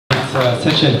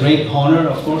such a great honor,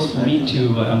 of course, for me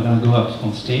to, I'm going to go up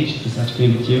on stage, if that's okay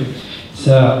with you. It's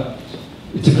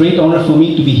a great honor for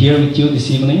me to be here with you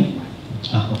this evening.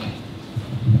 Okay.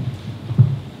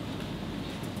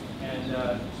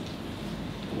 And,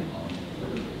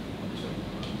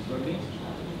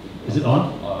 is it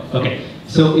on? Okay.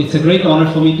 So it's a great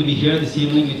honor for me to be here this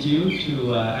evening with you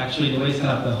to actually, in a way, kind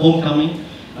of a homecoming.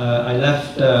 I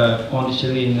left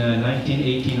Pondicherry in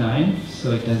 1989,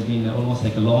 so it has been almost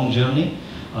like a long journey.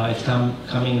 It's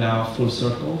coming now full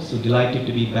circle, so delighted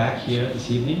to be back here this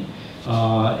evening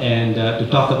and to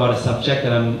talk about a subject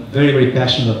that I'm very, very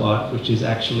passionate about, which is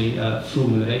actually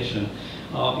frugal innovation.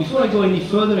 Before I go any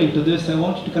further into this, I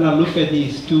want you to kind of look at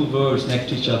these two words next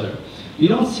to each other. You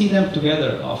don't see them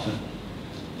together often.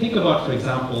 Think about, for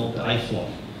example, the iPhone.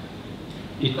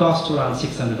 It costs around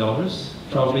 $600.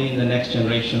 Probably in the next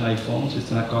generation iPhones, it's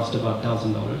going to cost about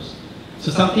 $1,000.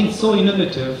 So something so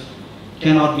innovative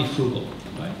cannot be frugal,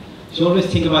 right? So you always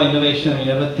think about innovation, and you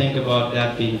never think about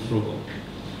that being frugal.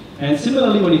 And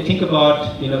similarly, when you think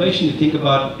about innovation, you think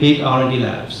about big R&D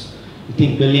labs. You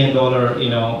think billion-dollar,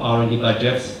 R&D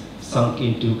budgets sunk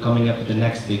into coming up with the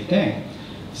next big thing.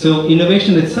 So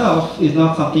innovation itself is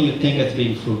not something you think as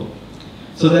being frugal.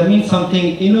 So that means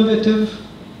something innovative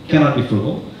cannot be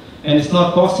frugal. And it's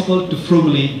not possible to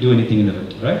frugally do anything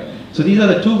innovative, right? So these are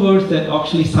the two words that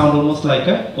actually sound almost like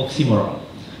an oxymoron,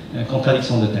 a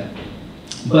contradiction de termes.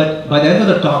 But by the end of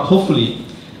the talk, hopefully,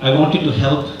 I want you to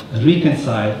help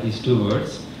reconcile these two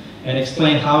words and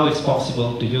explain how it's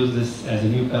possible to use this as a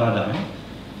new paradigm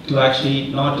to actually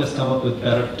not just come up with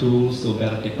better tools or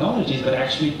better technologies, but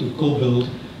actually to co-build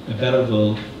a better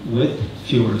world with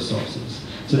fewer resources.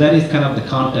 So that is kind of the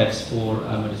context for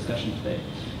our discussion today.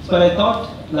 But I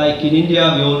thought, like in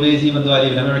India, we always, even though I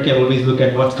live in America, I always look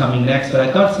at what's coming next. But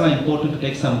I thought it's very important to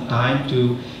take some time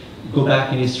to go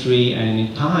back in history and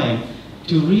in time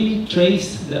to really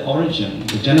trace the origin,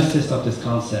 the genesis of this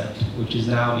concept, which is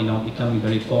now becoming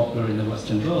very popular in the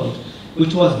Western world,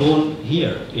 which was born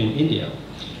here in India.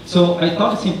 So I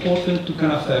thought it's important to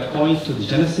kind of point to the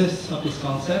genesis of this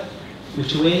concept,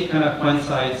 which way kind of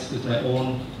coincides with my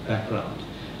own background.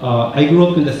 I grew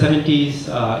up in the 70s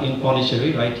in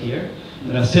Pondicherry, right here.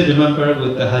 And I still remember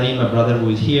with Hari, my brother who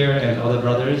is here, and other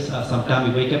brothers, sometime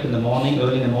we wake up in the morning,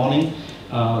 early in the morning.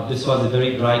 This was a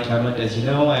very dry climate, as you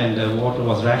know, and water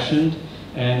was rationed.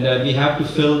 And we have to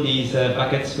fill these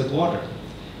buckets with water.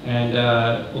 And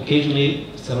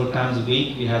occasionally, several times a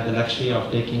week, we had the luxury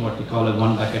of taking what we call a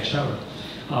one-bucket shower.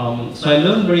 So I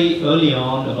learned very early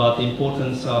on about the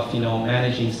importance of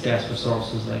managing scarce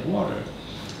resources like water.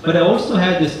 But I also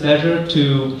had this pleasure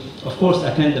to, of course,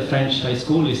 attend the French high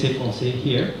school, Lycée Français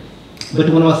here. But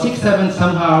when I was 6, 7,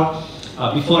 somehow,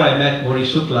 before I met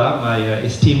Maurice Shukla, my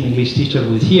esteemed English teacher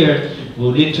who is here, who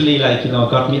literally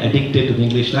got me addicted to the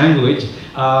English language,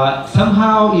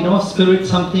 somehow, spirit,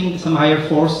 some higher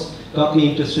force got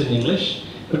me interested in English.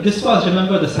 But this was,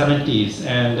 remember, the 70s,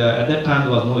 and at that time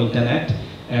there was no internet,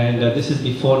 and this is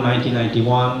before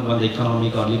 1991 when the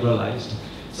economy got liberalized.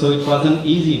 So it wasn't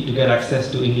easy to get access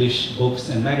to English books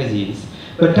and magazines.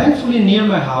 But thankfully near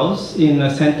my house in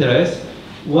Saint Therese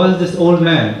was this old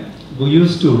man who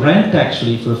used to rent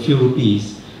actually for a few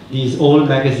rupees these old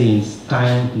magazines,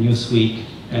 Time, Newsweek,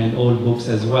 and old books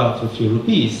as well for a few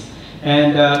rupees.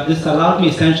 And this allowed me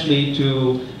essentially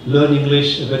to learn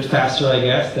English a bit faster, I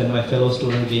guess, than my fellow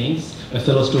students.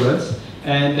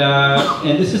 And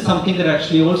this is something that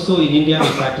actually also in India we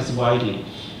practice widely.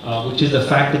 Which is the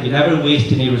fact that you never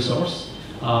waste any resource.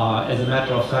 As a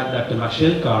matter of fact, Dr.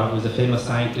 Mashelkar, who is a famous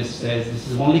scientist, says this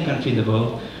is the only country in the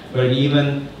world where we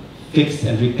even fix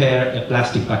and repair a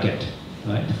plastic bucket,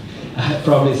 right?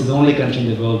 Probably this is the only country in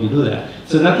the world we do that.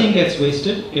 So nothing gets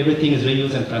wasted, everything is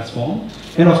reused and transformed.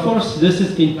 And of course, this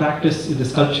has been practiced in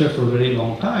this culture for a very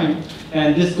long time.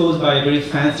 And this goes by a very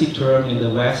fancy term in the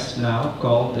West now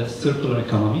called the circular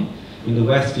economy. In the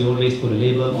West, we always put a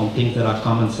label on things that are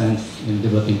common sense in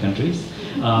developing countries.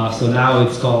 So now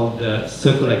it's called the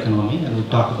circular economy, and we'll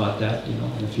talk about that,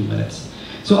 in a few minutes.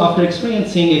 So after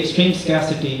experiencing extreme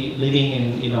scarcity living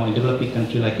in, a developing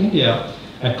country like India,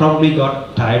 I probably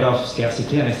got tired of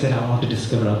scarcity, and I said I want to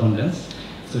discover abundance.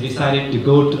 So decided to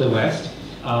go to the West.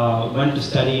 Went to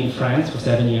study in France for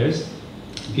 7 years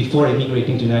before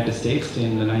immigrating to the United States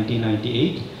in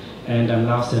 1998. And I'm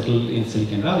now settled in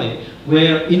Silicon Valley,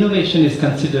 where innovation is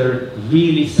considered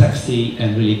really sexy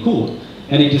and really cool.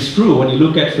 And it is true, when you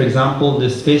look at, for example,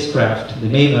 this spacecraft, the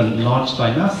Maven, launched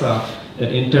by NASA,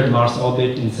 that entered Mars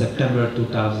orbit in September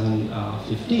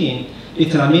 2015,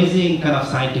 it's an amazing kind of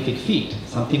scientific feat,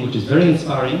 something which is very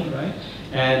inspiring, right?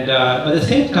 And at the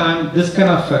same time, this kind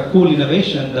of cool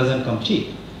innovation doesn't come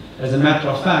cheap. As a matter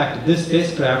of fact, this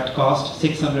spacecraft cost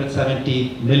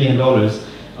 $670 million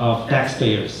of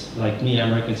taxpayers, like me,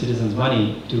 American citizens'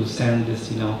 money, to send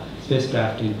this,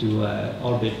 spacecraft into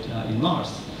orbit in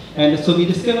Mars. And so we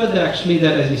discovered that actually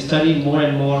that as we study more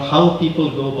and more how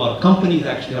people go about, companies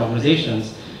actually,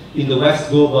 organizations in the West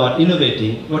go about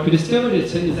innovating, what we discovered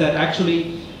is that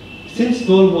actually since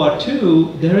World War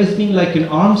II, there has been like an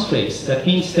arms race. That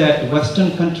means that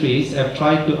Western countries have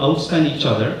tried to outspend each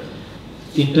other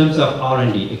in terms of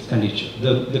R&D expenditure.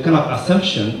 The kind of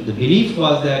assumption, the belief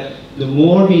was that the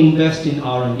more we invest in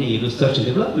R&D, research and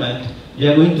development, we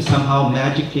are going to somehow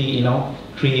magically,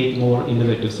 create more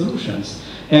innovative solutions.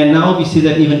 And now we see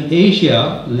that even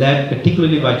Asia, led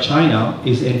particularly by China,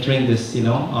 is entering this,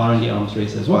 R&D arms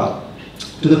race as well.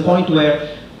 To the point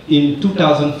where in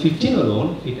 2015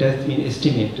 alone, it has been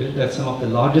estimated that some of the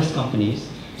largest companies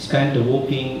spent a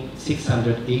whopping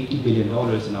 $680 billion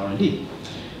in R&D.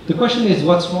 The question is,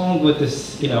 what's wrong with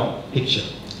this, picture?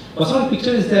 What's wrong with the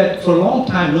picture is that for a long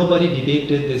time, nobody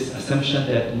debated this assumption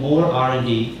that more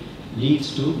R&D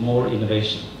leads to more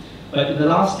innovation. But in the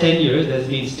last 10 years, there's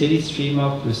been a steady stream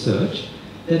of research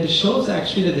that shows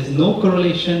actually that there's no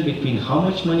correlation between how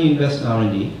much money you invest in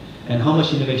R&D and how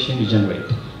much innovation you generate.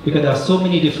 Because there are so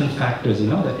many different factors, that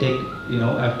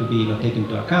have to be taken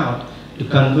into account to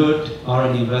convert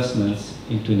R&D investments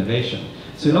into innovation.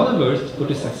 So in other words, to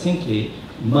put it succinctly,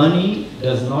 money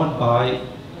does not buy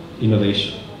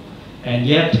innovation. And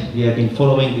yet, we have been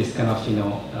following this kind of,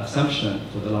 assumption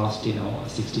for the last,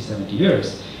 60, 70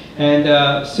 years. And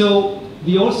so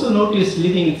we also notice,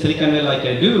 living in Silicon Valley like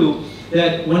I do,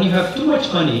 that when you have too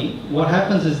much money, what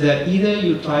happens is that either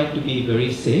you try to be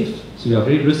very safe, so you are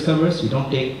very risk averse, you don't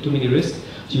take too many risks,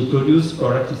 so you produce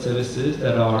products and services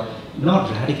that are not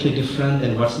radically different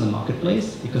than what's in the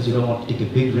marketplace, because you don't want to take a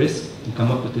big risk and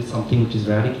come up with something which is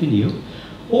radically new.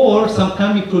 Or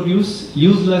sometimes you produce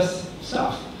useless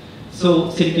stuff. So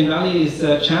Silicon Valley is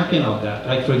a champion of that.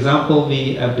 Like for example,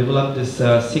 we have developed this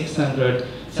 $700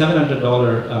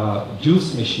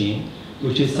 juice machine,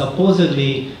 which is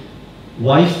supposedly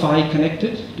Wi-Fi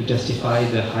connected to justify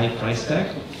the high price tag.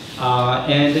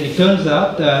 And it turns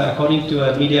out, according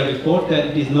to a media report, that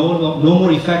it is no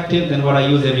more effective than what I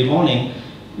use every morning,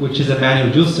 which is a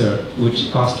manual juicer,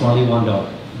 which costs only $1.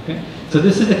 Okay? So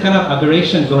this is the kind of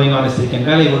aberration going on in Silicon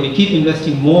Valley, where we keep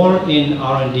investing more in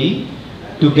R&D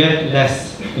to get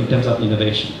less in terms of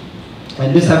innovation.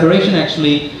 And this aberration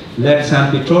actually led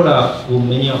Sam Pitroda, who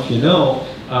many of you know,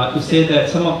 to say that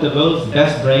some of the world's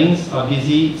best brains are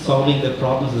busy solving the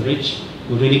problems of the rich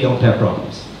who really don't have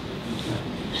problems.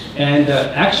 And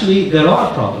actually, there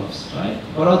are problems, right?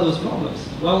 What are those problems?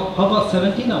 Well, how about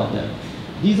 17 of them?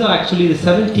 These are actually the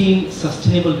 17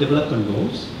 Sustainable Development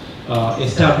Goals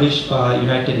established by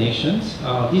United Nations.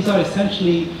 These are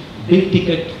essentially big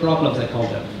ticket problems, I call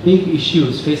them. Big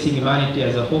issues facing humanity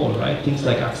as a whole, right? Things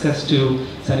like access to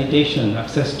sanitation,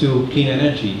 access to clean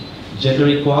energy, gender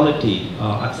equality,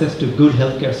 access to good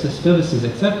healthcare services,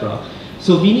 etc.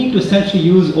 So we need to essentially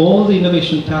use all the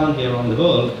innovation talent here around the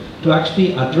world to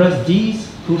actually address these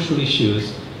crucial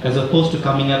issues, as opposed to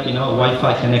coming up,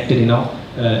 Wi-Fi connected,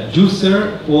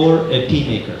 juicer or a tea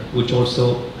maker, which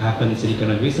also happened in Silicon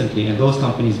Valley recently, and those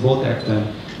companies, both of them,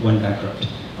 went bankrupt.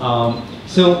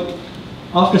 So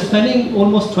after spending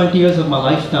almost 20 years of my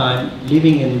lifetime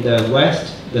living in the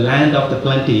West, the land of the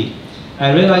plenty,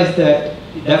 I realized that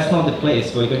that's not the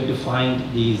place where we're going to find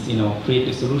these,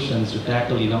 creative solutions to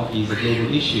tackle, these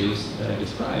global issues that I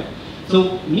described.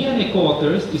 So me and my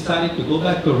co-authors decided to go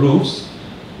back to roots,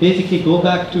 basically go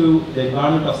back to the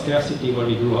environment of scarcity where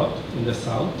we grew up in the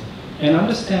South, and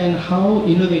understand how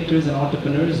innovators and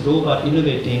entrepreneurs go about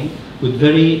innovating with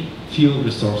very few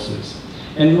resources.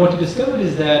 And what we discovered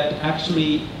is that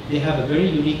actually they have a very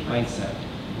unique mindset,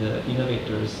 the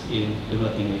innovators in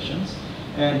developing nations.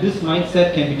 And this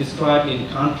mindset can be described in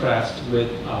contrast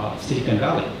with Silicon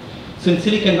Valley. So in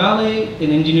Silicon Valley,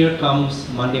 an engineer comes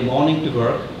Monday morning to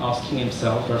work asking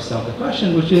himself or herself the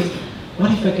question, which is,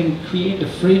 what if I can create a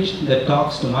fridge that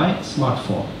talks to my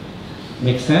smartphone?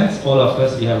 Makes sense? All of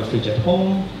us, we have a fridge at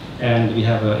home, and we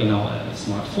have a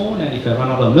smartphone, and if I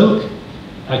run out of milk,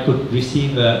 I could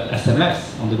receive a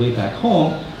SMS on the way back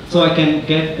home, so I can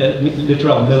get a liter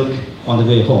of milk on the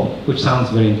way home, which sounds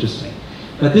very interesting.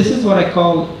 But this is what I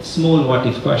call small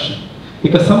what-if question.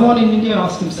 Because someone in India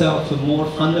asked himself a more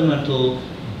fundamental,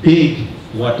 big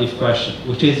what-if question,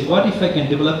 which is, what if I can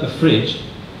develop a fridge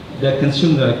that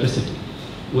consumes electricity?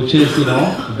 Which is,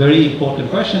 a very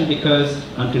important question, because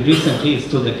until recently it's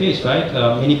still the case, right?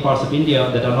 Many parts of India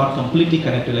that are not completely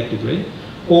connected to electric grid,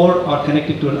 or are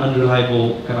connected to an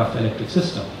unreliable kind of electric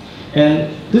system.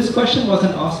 And this question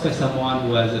wasn't asked by someone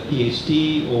who has a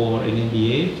PhD or an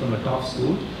MBA from a top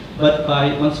school, but by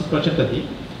Mansur Prajapati,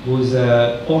 who's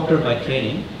a potter by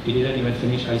training. He didn't even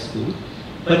finish high school,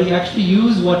 but he actually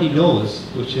used what he knows,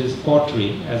 which is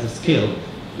pottery, as a skill,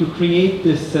 to create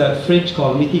this fridge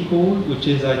called Mithikul, which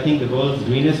is, I think, the world's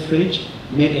greenest fridge,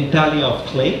 made entirely of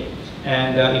clay,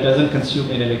 and it doesn't consume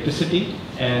any electricity,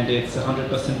 and it's 100%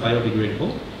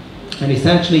 biodegradable, and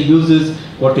essentially uses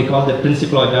what we call the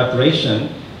principle of evaporation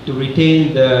to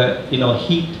retain the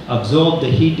heat, absorb the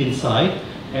heat inside,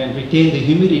 and retain the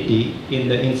humidity in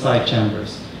the inside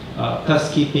chambers,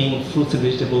 thus keeping fruits and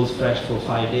vegetables fresh for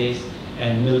 5 days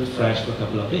and milk fresh for a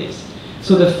couple of days.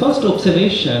 So the first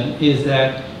observation is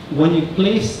that when you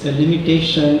place a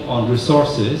limitation on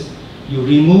resources, you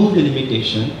remove the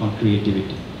limitation on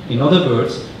creativity. In other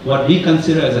words, what we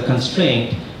consider as a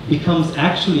constraint becomes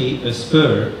actually a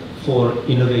spur for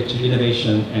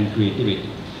innovation and creativity.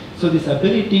 So this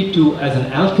ability to, as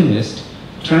an alchemist,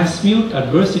 transmute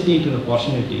adversity into an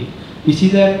opportunity, we see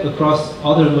that across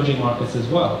other emerging markets as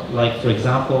well. Like, for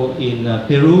example, in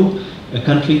Peru, a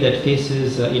country that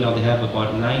faces, they have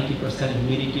about 90%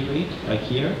 humidity rate, like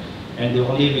here, and they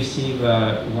only receive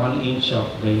 1 inch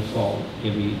of rainfall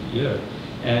every year.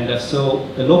 And so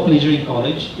the local engineering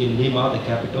college in Lima, the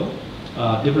capital,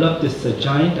 developed this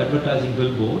giant advertising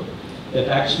billboard that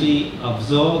actually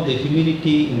absorbs the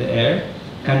humidity in the air,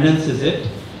 condenses it,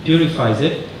 purifies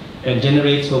it, and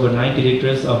generates over 90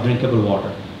 liters of drinkable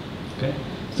water. Okay?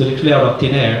 So literally out of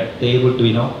thin air, they're able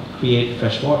to create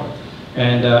fresh water.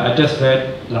 And I just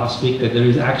read last week that there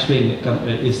is actually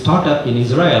a startup in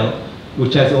Israel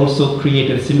which has also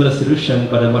created a similar solution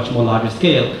but a much more larger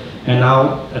scale. And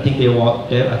now I think they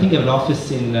have an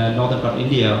office in northern part of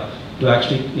India to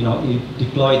actually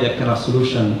deploy that kind of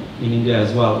solution in India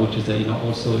as well, which is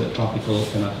also a tropical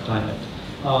kind of climate.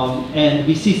 And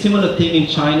we see similar thing in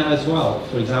China as well.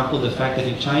 For example, the fact that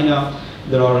in China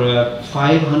there are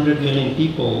 500 million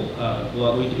people who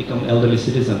are going to become elderly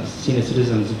citizens, senior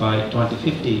citizens by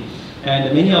 2050.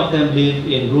 And many of them live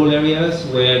in rural areas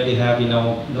where they have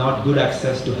not good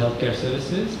access to healthcare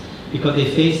services because they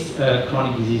face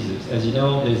chronic diseases. As you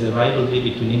know, there's a rivalry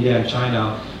between India and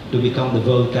China to become the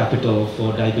world capital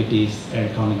for diabetes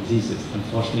and chronic diseases.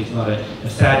 Unfortunately, it's not a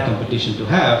sad competition to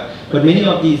have, but many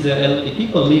of these elderly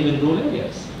people live in rural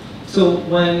areas. So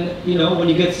when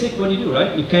you get sick, what do you do,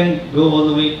 right? You can't go all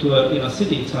the way to a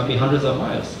city. It's going to be hundreds of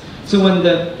miles. So when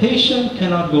the patient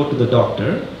cannot go to the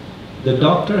doctor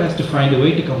has to find a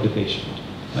way to come to the patient,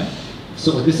 right?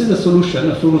 So this is a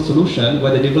solution, a frugal solution,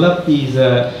 where they develop these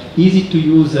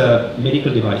easy-to-use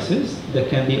medical devices that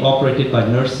can be operated by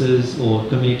nurses or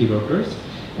community workers,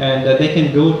 and they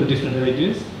can go to different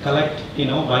villages, collect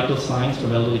vital signs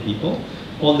from elderly people.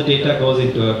 All the data goes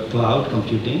into a cloud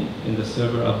computing in the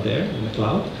server up there in the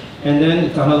cloud, and then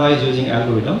it's analyzed using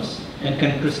algorithms and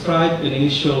can prescribe an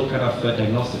initial kind of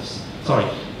diagnosis.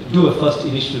 Do a first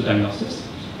initial diagnosis,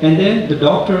 and then the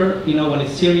doctor, when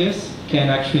it's serious, can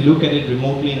actually look at it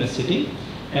remotely in the city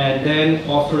and then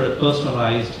offer a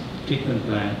personalized treatment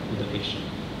plan to the patient.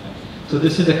 So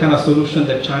this is the kind of solution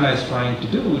that China is trying to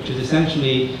do, which is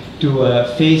essentially to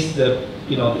face the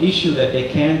issue that they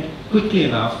can't quickly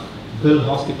enough build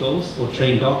hospitals or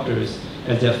train doctors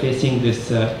as they're facing this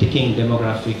ticking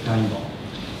demographic time bomb.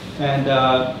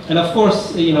 And of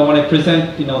course, when I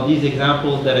present these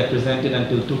examples that I presented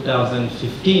until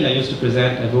 2015,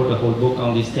 I wrote a whole book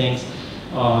on these things,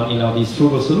 on these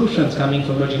frugal solutions coming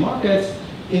from emerging markets.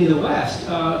 In the West,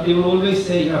 they will always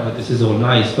say, yeah, but this is all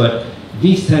nice, but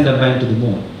we send a man to the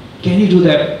moon. Can you do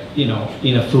that in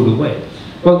a frugal way?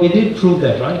 Well, we did prove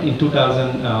that, right? In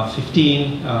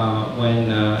 2015, when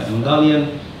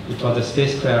Mongolian, which was a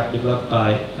spacecraft developed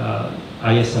by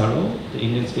ISRO, the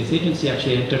Indian Space Agency,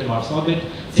 actually entered Mars orbit,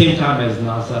 same time as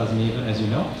NASA's Maven, as you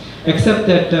know, except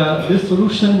that this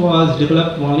solution was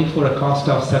developed only for a cost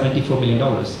of $74 million,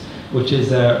 which is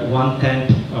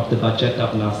 1/10 of the budget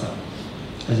of NASA.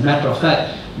 As a matter of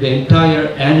fact, the entire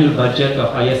annual budget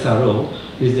of ISRO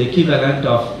is the equivalent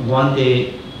of 1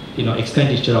 day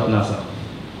expenditure of NASA.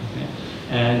 Okay?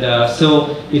 And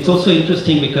so it's also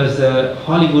interesting because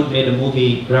Hollywood made a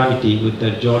movie, Gravity, with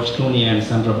George Clooney and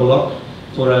Sandra Bullock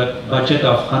for a budget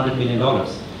of $100 million.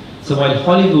 So while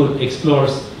Hollywood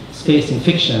explores space in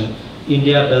fiction,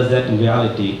 India does that in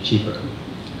reality cheaper.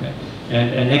 Okay?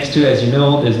 And next year, as you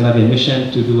know, there's going to be a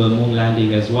mission to do a moon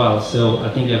landing as well. So I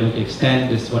think they're going to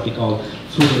extend this, what we call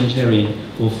frugal engineering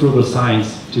or frugal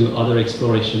science, to other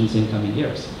explorations in coming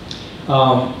years.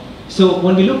 So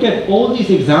when we look at all these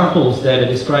examples that I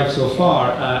described so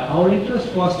far, our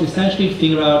interest was to essentially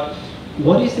figure out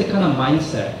what is the kind of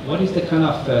mindset, what is the kind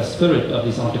of spirit of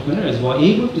these entrepreneurs who are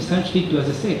able to essentially, to, as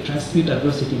I say, transmute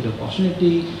adversity into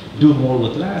opportunity, do more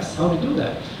with less? How to do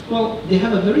that? Well, they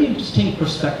have a very interesting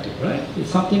perspective, right? It's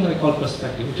something I call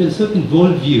perspective, which is a certain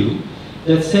worldview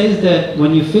that says that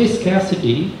when you face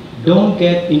scarcity, don't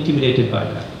get intimidated by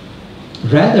that.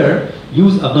 Rather,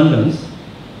 use abundance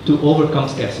to overcome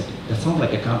scarcity. That sounds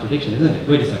like a contradiction, isn't it?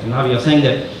 Wait a second, now you're saying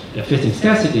that you're facing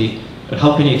scarcity, but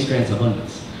how can you experience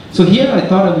abundance? So here I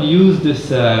thought I would use this,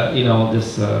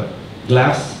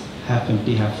 glass half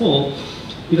empty, half full,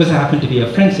 because I happen to be a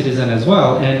French citizen as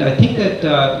well. And I think that,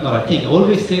 I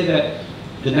always say that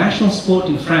the national sport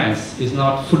in France is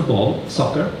not football,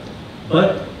 soccer,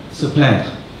 but se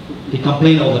plaindre. They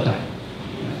complain all the time.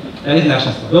 That is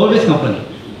national sport. They always complain.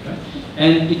 Right?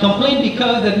 And we complain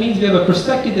because that means we have a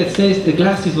perspective that says the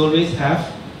glass is always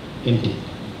half empty.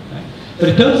 Right? But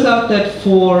it turns out that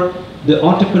for the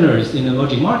entrepreneurs in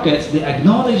emerging markets, they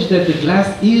acknowledge that the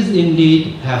glass is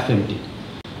indeed half empty.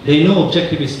 They know,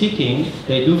 objectively speaking,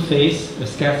 they do face a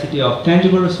scarcity of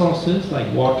tangible resources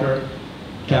like water,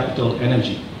 capital,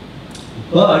 energy.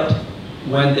 But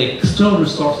when the external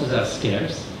resources are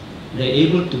scarce, they're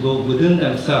able to go within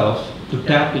themselves to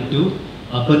tap into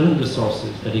abundant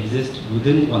resources that exist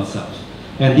within oneself.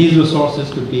 And these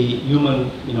resources could be human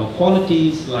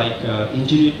qualities like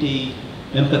ingenuity,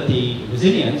 empathy,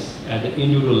 resilience at the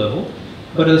individual level.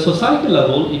 But at a societal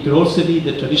level, it could also be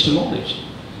the traditional knowledge.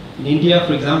 In India,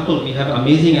 for example, we have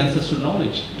amazing ancestral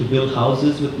knowledge to build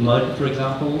houses with mud, for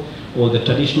example, or the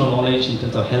traditional knowledge in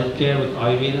terms of healthcare with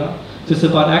Ayurveda. So it's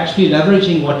about actually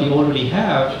leveraging what we already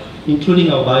have,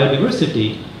 including our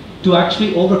biodiversity, to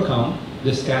actually overcome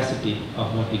the scarcity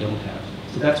of what we don't have.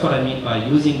 So that's what I mean by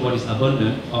using what is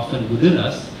abundant, often within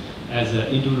us, as an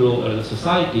individual or as a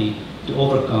society, to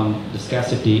overcome the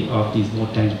scarcity of these more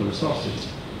tangible resources.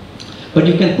 But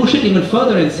you can push it even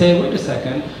further and say, wait a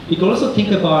second, you can also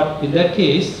think about, in that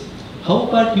case, how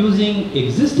about using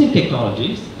existing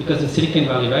technologies? Because in Silicon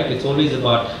Valley, right, it's always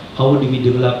about how do we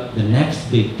develop the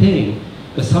next big thing.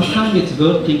 But sometimes it's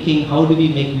worth thinking, how do we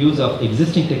make use of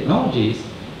existing technologies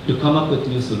to come up with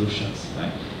new solutions,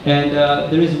 right? And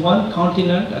there is one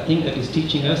continent, I think, that is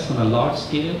teaching us on a large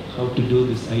scale how to do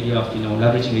this idea of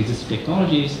leveraging existing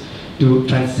technologies to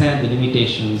transcend the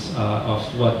limitations of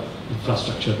what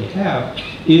infrastructure they have,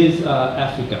 is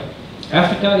Africa.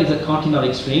 Africa is a continent of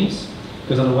extremes,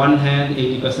 because on the one hand,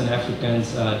 80%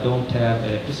 Africans don't have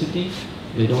electricity,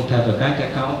 they don't have a bank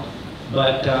account,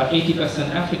 but 80%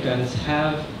 Africans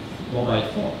have mobile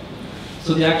phone.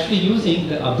 So they're actually using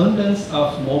the abundance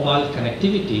of mobile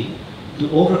connectivity to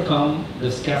overcome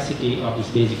the scarcity of these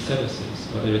basic services,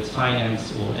 whether it's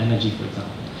finance or energy, for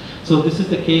example. So this is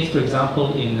the case, for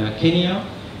example, in Kenya,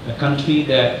 a country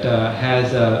that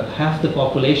has half the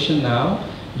population now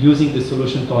using the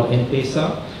solution called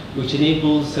M-Pesa, which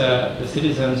enables the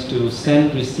citizens to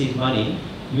send, receive money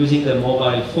using their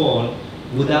mobile phone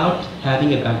without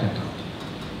having a bank account.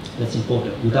 That's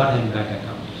important, without having a bank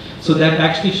account. So that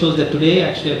actually shows that today,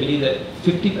 actually, I believe that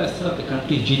 50% of the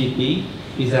country's GDP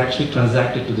is actually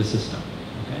transacted to the system.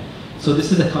 Okay? So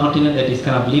this is a continent that is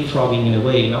kind of leapfrogging in a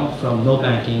way, from no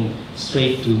banking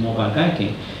straight to mobile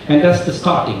banking. And that's the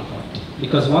starting point.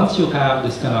 Because once you have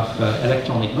this kind of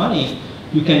electronic money,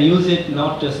 you can use it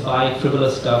not just buy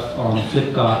frivolous stuff on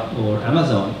Flipkart or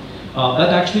Amazon, but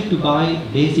actually to buy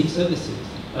basic services,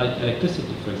 like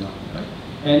electricity, for example. Right?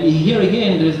 And here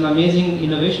again, there is an amazing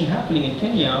innovation happening in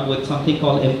Kenya with something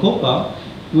called M-Kopa,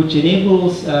 which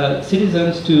enables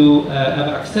citizens to have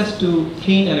access to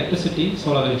clean electricity,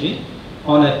 solar energy,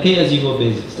 on a pay-as-you-go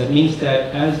basis. That means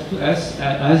that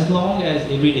as long as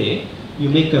every day you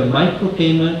make a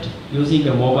micro-payment using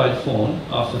a mobile phone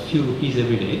of a few rupees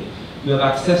every day, you have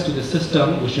access to the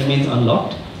system which remains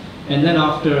unlocked. And then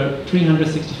after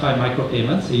 365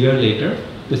 micro-payments, a year later,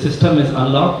 the system is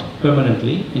unlocked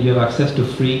permanently and you have access to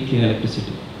free clean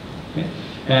electricity. Okay?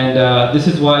 And this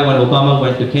is why when Obama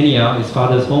went to Kenya, his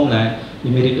father's homeland, he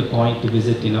made it a point to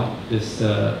visit,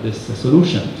 this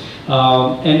solution.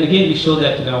 And again, we show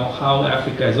that, how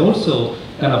Africa is also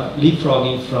kind of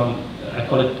leapfrogging from, I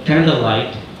call it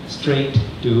candlelight, straight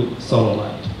to solar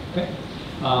light. Okay?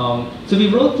 So we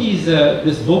wrote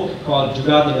this book called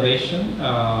Jugaad Innovation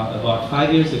about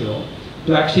 5 years ago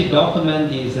to actually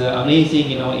document these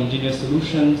amazing, ingenious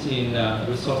solutions in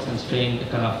resource-constrained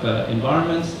kind of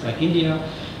environments like India,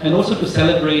 and also to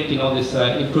celebrate, this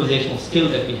improvisational skill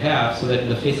that we have, so that in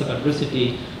the face of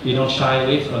adversity, we don't shy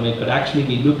away from it, but actually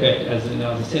we look at, as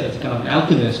I said, as a kind of an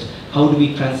alchemist, how do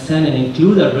we transcend and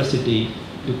include adversity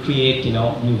to create,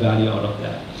 new value out of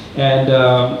that. And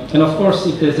of course,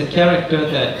 if there's a character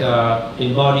that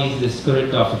embodies the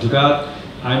spirit of Jugaad,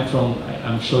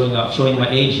 I'm showing my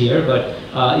age here, but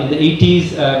in the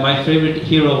 80s, my favorite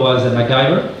hero was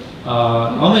MacGyver.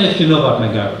 How many of you know about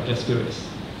MacGyver? Just curious.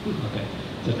 Okay.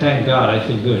 So thank God, I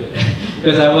feel good.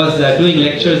 Because I was doing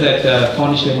lectures at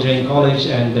Pondicherry Engineering College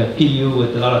and PU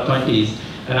with a lot of 20s.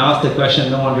 And I asked the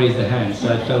question, no one raised their hand. So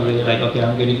I felt really like, okay,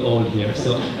 I'm getting old here.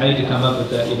 So I need to come up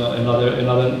with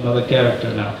another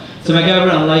character now. So MacGyver,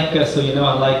 unlike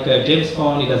James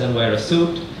Bond, he doesn't wear a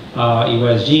suit. He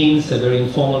wears jeans, a very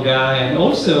informal guy. And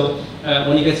also,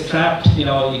 when he gets trapped, he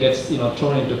gets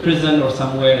thrown into prison or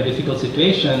somewhere in a difficult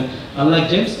situation. Unlike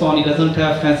James Bond, he doesn't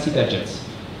have fancy gadgets,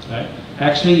 right?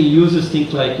 Actually, he uses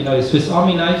things like a Swiss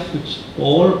Army knife,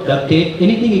 or duct tape,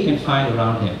 anything he can find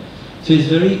around him. So he's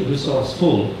very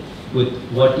resourceful with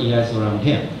what he has around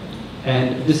him.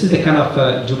 And this is the kind of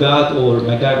Jugaad or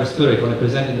MacGyver spirit. When I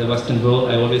present in the Western world,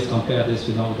 I always compare this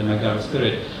with the MacGyver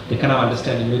spirit. They kind of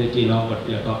understand immediately what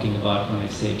we are talking about when I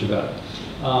say Jugaad.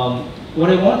 What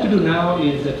I want to do now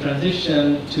is a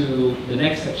transition to the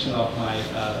next section of my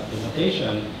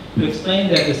presentation to explain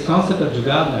that this concept of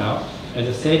Jugaad now, as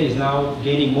I said, is now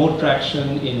gaining more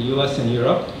traction in US and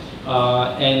Europe.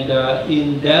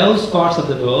 In those parts of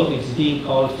the world, it's being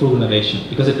called frugal innovation.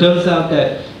 Because it turns out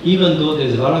that even though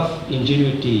there's a lot of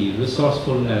ingenuity,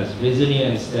 resourcefulness,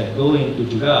 resilience that go into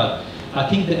Jugaad, I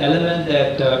think the element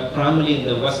that primarily in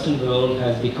the Western world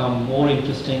has become more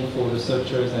interesting for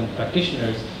researchers and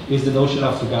practitioners is the notion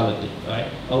of frugality, right?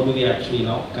 How do we actually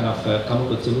come up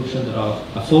with solutions that are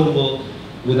affordable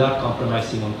without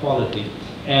compromising on quality?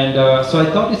 And so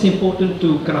I thought it's important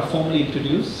to kind of formally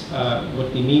introduce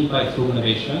what we mean by frugal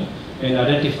innovation and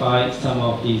identify some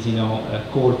of these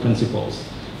core principles.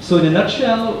 So in a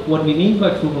nutshell, what we mean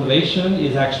by frugal innovation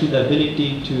is actually the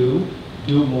ability to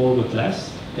do more with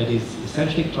less. That is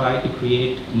essentially try to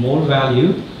create more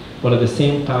value, but at the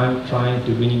same time trying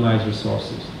to minimize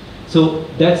resources. So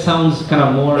that sounds kind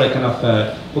of more like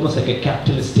almost like a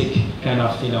capitalistic kind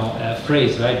of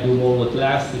phrase, right? Do more with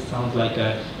less. It sounds like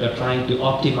we're trying to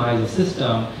optimize the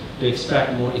system to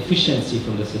extract more efficiency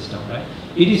from the system, right?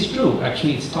 It is true.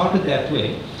 Actually, it started that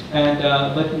way. And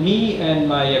but me and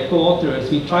my co-authors,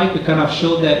 we tried to kind of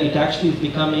show that it actually is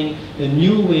becoming a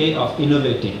new way of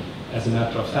innovating. As a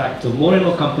matter of fact, so more and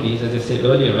more companies, as I said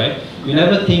earlier, right? You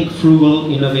never think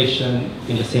frugal innovation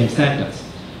in the same sentence.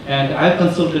 And I've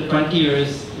consulted 20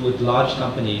 years with large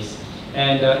companies,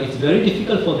 and it's very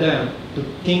difficult for them to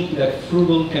think that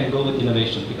frugal can go with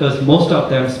innovation because most of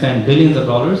them spend billions of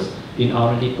dollars in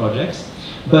R&D projects.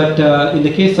 But in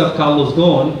the case of Carlos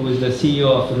Ghosn, who is the CEO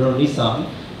of Renault Nissan,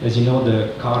 as you know,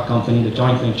 the car company, the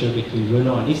joint venture between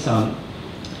Renault and Nissan,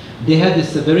 they had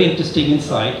this very interesting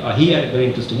insight. He had a very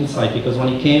interesting insight because when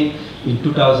he came in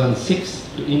 2006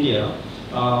 to India,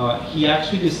 he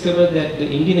actually discovered that the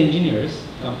Indian engineers,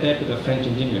 compared to the French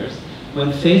engineers,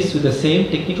 when faced with the same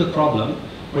technical problem,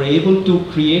 were able to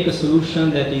create a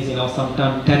solution that is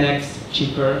sometimes 10x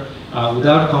cheaper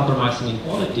without compromising in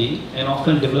quality, and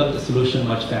often develop the solution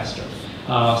much faster.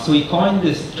 So he coined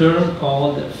this term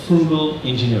called frugal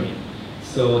engineering.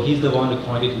 So he's the one who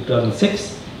coined it in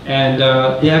 2006. And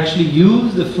they actually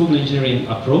used the frugal engineering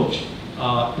approach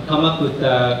to come up with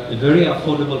a very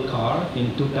affordable car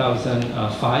in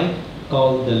 2005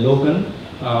 called the Logan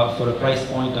for a price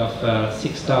point of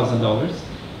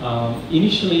 $6,000.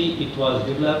 Initially, it was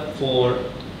developed for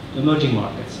emerging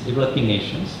markets, developing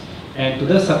nations. And to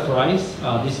their surprise,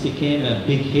 this became a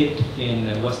big hit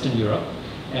in Western Europe.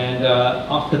 And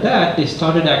after that, they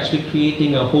started actually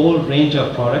creating a whole range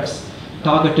of products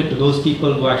targeted to those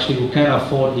people who can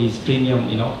afford these premium,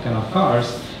 kind of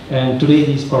cars. And today,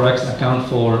 these products account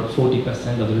for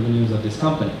 40% of the revenues of this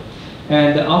company.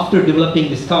 And after developing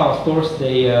this car, of course,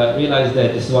 they realized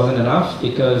that this wasn't enough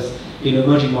because in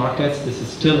emerging markets, this is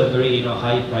still a very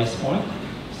high price point.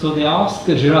 So they asked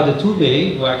Gérard de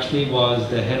Toubé, who actually was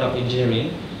the head of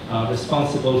engineering,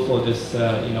 responsible for this,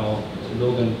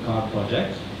 Logan car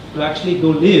project, to actually go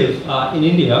live in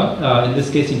India, in this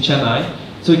case in Chennai,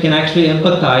 so we can actually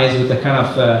empathize with the kind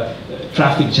of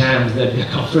traffic jams that we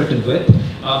are confronted with,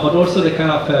 but also the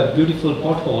kind of beautiful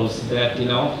potholes that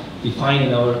we find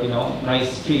in our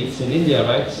nice streets in India,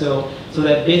 right? So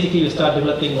that basically you start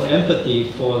developing more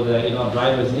empathy for the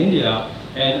drivers in India,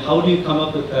 and how do you come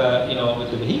up with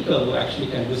with a vehicle who actually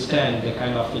can withstand the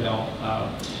kind of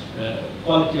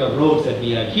quality of roads that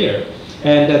we have here.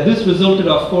 And this resulted,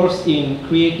 of course, in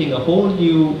creating a whole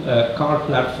new car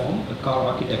platform, a car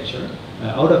architecture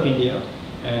out of India.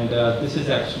 And this is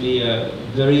actually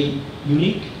very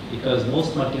unique because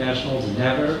most multinationals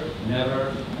never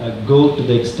never go to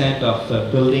the extent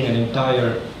of building an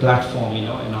entire platform,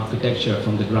 an architecture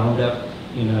from the ground up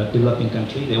in a developing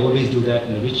country. They always do that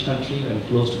in a rich country and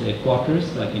close to their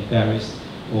headquarters, like in Paris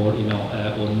or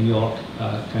or New York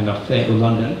kind of thing, or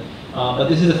London. But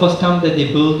this is the first time that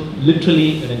they build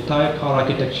literally an entire car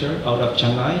architecture out of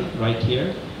Chennai, right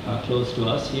here, close to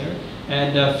us here.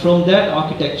 And from that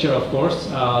architecture, of course,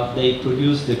 they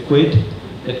produced the Quid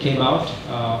that came out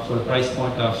for a price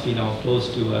point of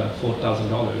close to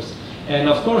 $4,000. And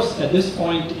of course, at this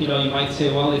point, you might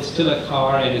say, well, it's still a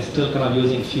car and it's still kind of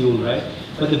using fuel, right?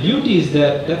 But the beauty is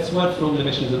that that's what From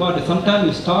Innovation is about. Sometimes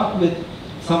you start with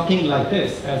something like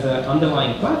this as an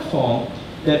underlying platform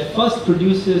that first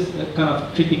produces a kind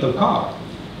of typical car.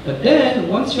 But then,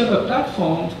 once you have a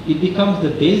platform, it becomes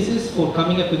the basis for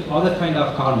coming up with other kind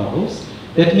of car models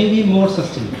that may be more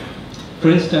sustainable. For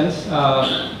instance,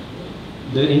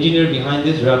 the engineer behind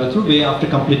this, Radjou, after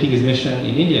completing his mission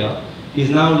in India, is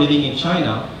now living in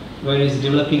China, where he's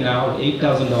developing now an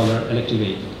 $8,000 electric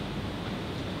vehicle,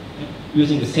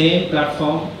 using the same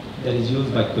platform that is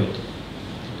used by Quid.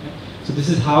 So this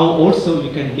is how also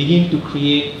you can begin to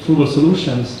create frugal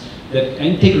solutions that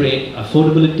integrate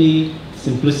affordability,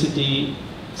 simplicity,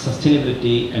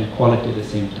 sustainability, and quality at the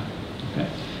same time. Okay?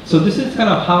 So this is kind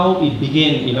of how it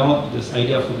began, this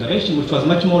idea of innovation, which was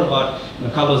much more about,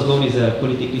 Carlos Ghosn is a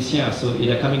politicien, so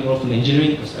they're coming more from the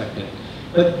engineering perspective.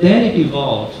 But then it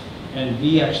evolved, and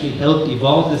we actually helped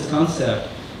evolve this concept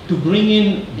to bring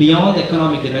in, beyond the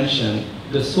economic dimension,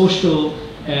 the social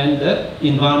and the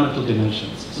environmental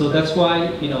dimensions. So that's why,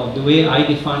 the way I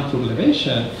define frugal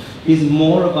innovation is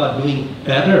more about doing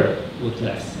better with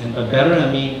less. And by better,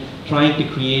 I mean trying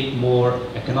to create more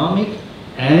economic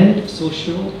and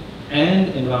social and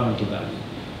environmental value.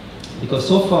 Because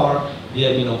so far, we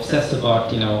have been obsessed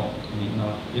about, not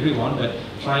everyone, but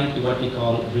trying to what we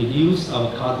call reduce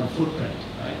our carbon footprint,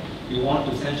 right? We want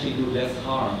to essentially do less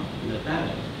harm to the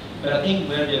planet. But I think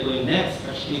where we are going next,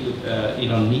 especially with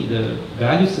the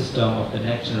value system of the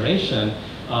next generation,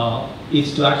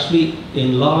 is to actually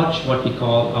enlarge what we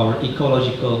call our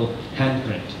ecological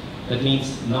handprint. That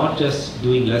means not just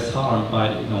doing less harm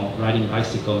by riding a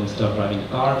bicycle instead of driving a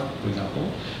car, for example,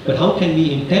 but how can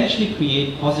we intentionally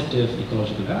create positive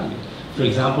ecological value? For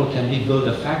example, can we build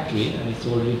a factory, and it's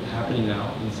already happening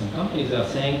now in some companies that are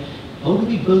saying, how do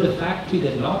we build a factory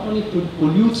that not only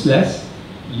pollutes less,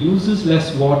 uses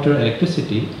less water,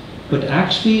 electricity, but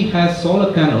actually has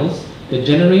solar panels that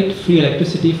generate free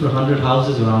electricity for 100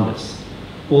 houses around us?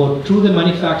 Or through the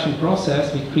manufacturing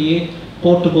process, we create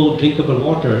portable, drinkable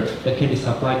water that can be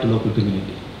supplied to local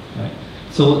community. Right?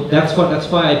 So that's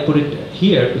why I put it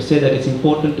here to say that it's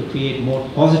important to create more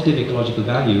positive ecological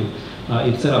value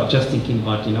instead of just thinking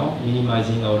about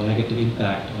minimizing our negative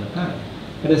impact on the planet.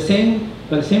 By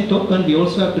the same token, we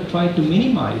also have to try to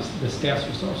minimize the scarce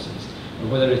resources,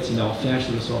 whether it's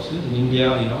financial resources. In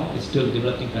India, it's still a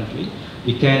developing country.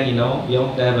 We can we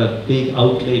don't have a big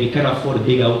outlay. We can't afford a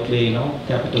big outlay,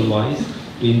 capital-wise,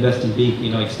 to invest in big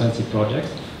expensive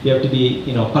projects. We have to be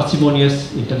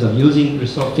parsimonious in terms of using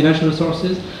financial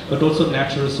resources, but also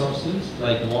natural resources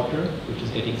like water, which is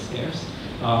getting scarce.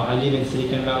 I live in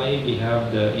Silicon Valley. We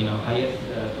have the highest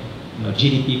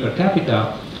GDP per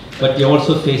capita, but we're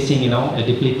also facing a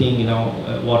depleting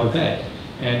waterbed,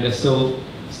 and so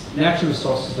natural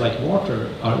resources like water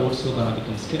are also going to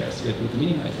become scarce. We have to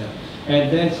minimize that.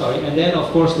 And then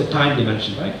of course the time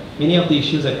dimension, right? Many of the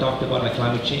issues I talked about, like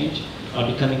climate change, are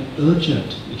becoming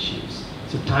urgent issues.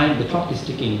 So the clock is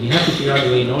ticking. We have to figure out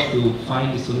a way to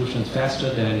find the solutions faster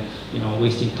than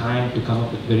wasting time to come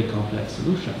up with very complex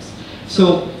solutions.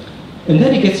 So, and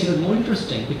then it gets even more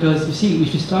interesting, because you see,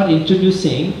 if you start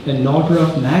introducing an order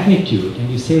of magnitude, and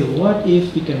you say, what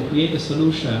if we can create a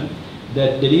solution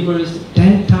that delivers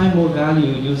 10 times more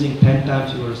value using 10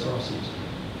 times fewer resources?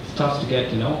 It starts to get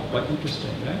quite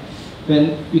interesting, right?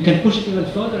 Then you can push it even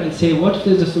further and say, what if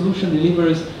there's a solution that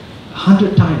delivers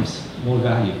 100 times more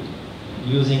value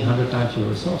using 100 times fewer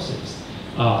resources?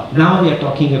 Now we are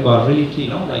talking about really,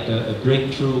 like a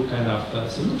breakthrough kind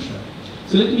of solution.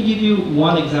 So let me give you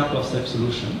one example of such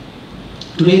solution.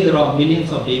 Today there are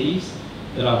millions of babies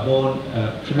that are born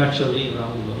prematurely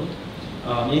around the world.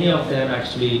 Many of them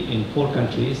actually in poor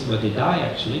countries where they die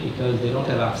actually because they don't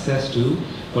have access to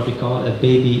what we call a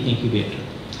baby incubator.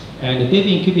 And a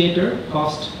baby incubator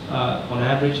costs on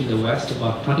average in the West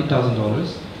about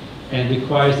 $20,000 and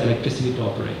requires electricity to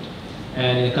operate.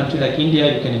 And in a country like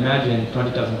India, you can imagine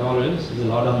 $20,000 is a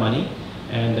lot of money,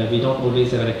 and we don't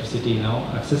always have electricity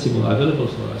accessible, available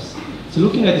for us. So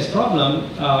looking at this problem,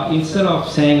 instead of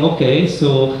saying, okay,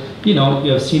 so you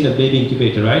have seen a baby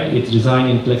incubator, right? It's designed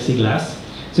in plexiglass.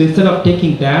 So instead of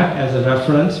taking that as a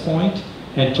reference point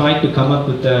and trying to come up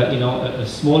with a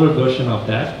smaller version of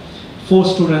that, 4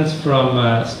 students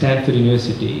from Stanford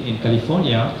University in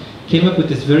California came up with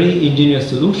this very ingenious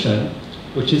solution,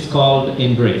 which is called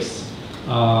Embrace.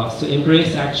 So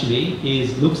Embrace actually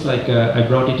looks like, I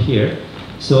brought it here.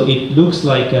 So it looks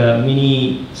like a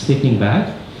mini sleeping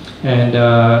bag, and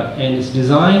it's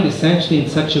designed essentially in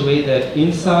such a way that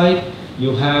inside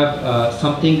you have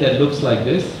something that looks like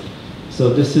this. So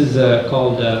this is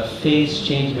called phase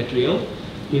change material.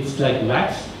 It's like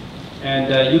wax,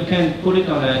 and you can put it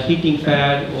on a heating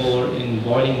pad or in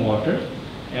boiling water,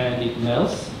 and it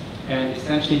melts, and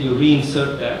essentially you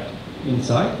reinsert that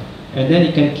inside, and then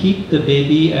you can keep the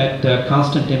baby at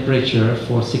constant temperature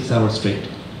for 6 hours straight.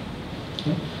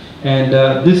 Okay? And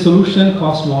this solution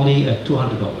costs only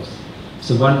 $200,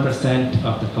 so 1%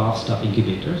 of the cost of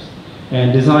incubators,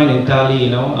 and designed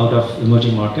entirely out of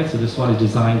emerging markets. So this one is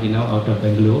designed out of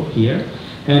Bangalore here.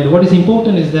 And what is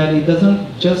important is that it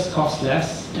doesn't just cost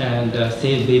less and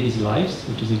save babies' lives,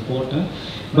 which is important,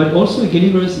 but also it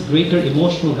delivers greater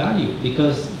emotional value,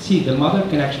 because see, the mother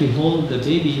can actually hold the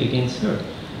baby against her,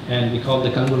 and we call the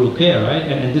kangaroo care, right?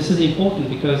 And this is important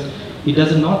because it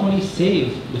does not only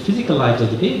save the physical lives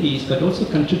of the babies, but also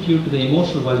contribute to the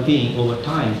emotional well-being over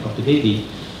time of the baby,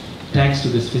 thanks to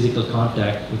this physical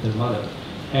contact with their mother.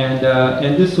 And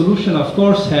this solution, of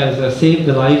course, has saved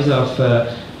the lives of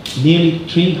nearly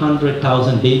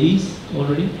 300,000 babies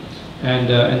already, and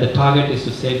the target is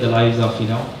to save the lives of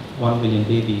 1 million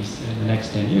babies in the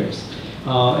next 10 years.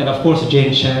 And of course,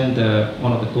 Jane Chen,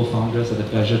 one of the co-founders, had the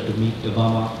pleasure to meet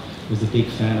Obama, who's a big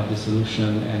fan of the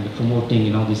solution and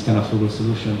promoting these kind of frugal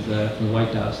solutions in the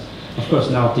White House. Of course,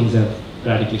 now things have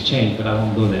radically changed, but I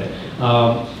won't go there.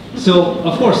 So,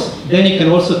 of course, then you can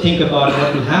also think about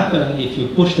what will happen if you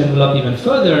push the envelope even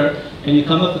further and you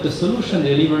come up with a solution that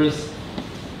delivers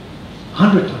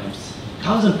 100 times,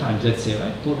 1,000 times, let's say,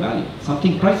 right, more value,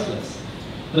 something priceless.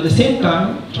 But at the same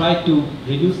time, try to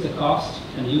reduce the cost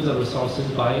and use of resources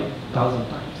by 1,000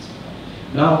 times.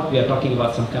 Now we are talking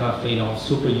about some kind of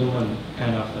superhuman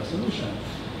kind of solution.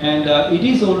 And it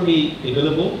is already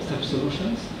available, such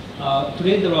solutions.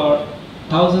 Today there are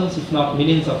thousands, if not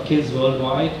millions of kids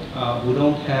worldwide who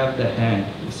don't have the hand,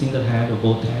 a single hand or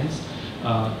both hands,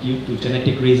 due to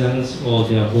genetic reasons, or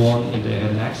they are born in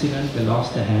an accident, they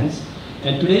lost their hands.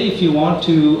 And today, if you want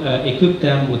to equip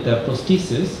them with a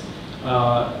prosthesis,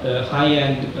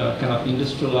 high-end kind of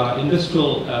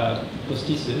industrial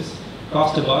prosthesis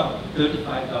cost about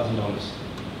 $35,000.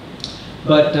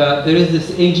 But there is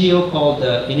this NGO called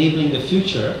Enabling the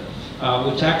Future,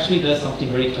 which actually does something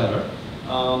very clever.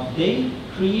 They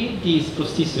create these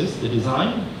prostheses, the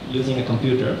design, using a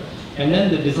computer, and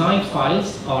then the design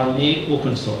files are made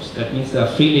open source. That means they are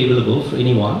freely available for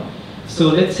anyone. So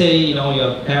let's say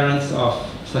your parents of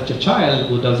such a child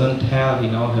who doesn't have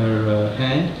her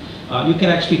hand, you can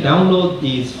actually download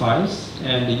these files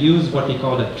and use what we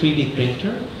call a 3D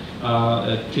printer,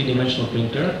 a 3-dimensional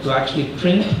printer, to actually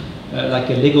print like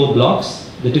a Lego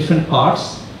blocks, the different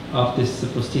parts of this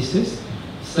prosthesis,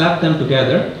 slap them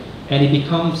together, and it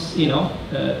becomes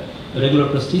a regular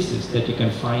prosthesis that you can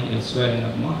find elsewhere in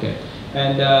the market.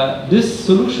 And this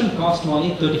solution costs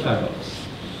only $35.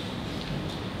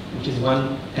 Which is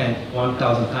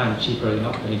 1,000 times cheaper,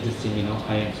 than existing,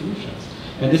 high-end solutions.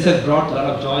 And this has brought a lot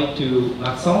of joy to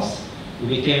Maxence, who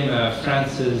became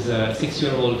France's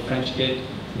 6-year-old French kid,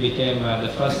 who became the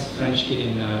first French kid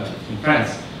in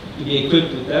France to be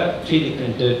equipped with a 3D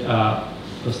printed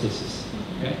prosthesis.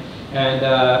 Okay? And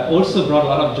also brought a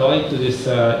lot of joy to this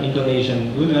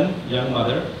Indonesian woman, young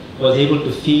mother, who was able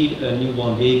to feed a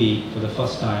newborn baby for the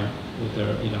first time with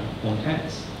her own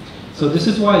hands. So this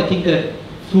is why I think that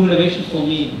true innovation for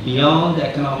me, beyond the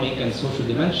economic and social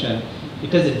dimension,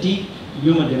 it has a deep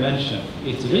human dimension.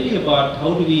 It's really about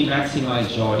how do we maximize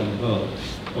joy in the world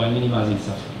while minimizing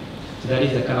suffering. So that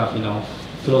is the kind of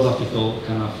philosophical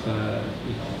kind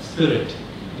of spirit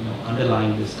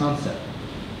underlying this concept.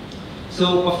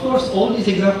 So of course, all these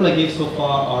examples I gave so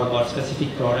far are about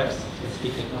specific products,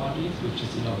 specific technologies, which is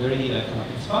very kind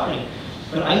of inspiring.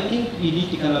 But I think we need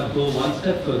to kind of go one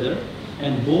step further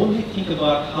and boldly think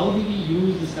about how do we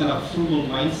use this kind of frugal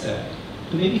mindset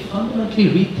to maybe fundamentally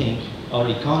rethink our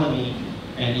economy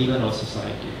and even our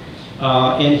society.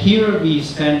 And here we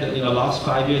spend the last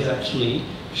 5 years actually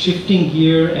shifting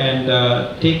gear and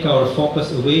take our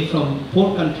focus away from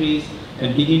poor countries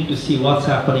and begin to see what's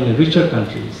happening in richer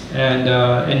countries.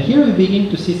 And here we begin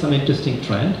to see some interesting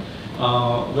trend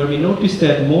where we notice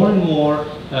that more and more,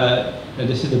 and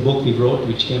this is the book we wrote,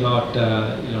 which came out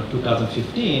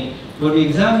 2015, where we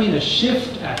examine a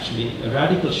shift, actually, a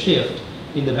radical shift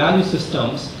in the value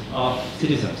systems of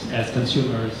citizens, as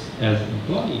consumers, as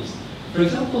employees. For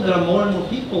example, there are more and more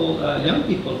people, young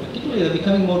people particularly, that are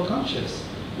becoming more conscious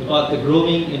about the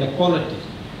growing inequality.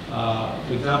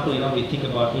 For example, we think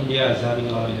about India as having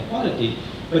a lot of inequality,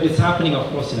 but it's happening, of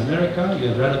course, in America. You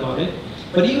have read about it.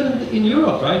 But even in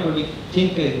Europe, right, where we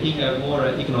think of being a more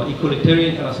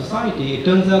equalitarian kind of society, it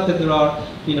turns out that there are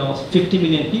 50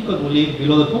 million people who live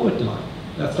below the poverty line.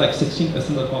 That's like 16%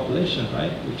 of the population,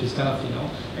 right, which is kind of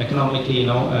economically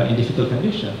in difficult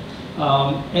condition.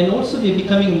 And also they're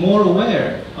becoming more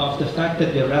aware of the fact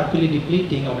that they're rapidly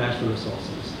depleting our natural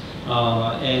resources.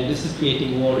 And this is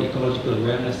creating more ecological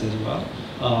awareness as well.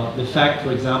 The fact,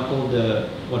 for example,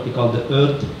 what we call the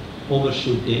Earth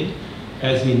Overshoot Day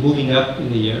has been moving up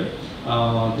in the year.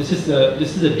 This is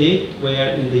a date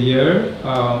where in the year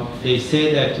they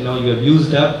say that you have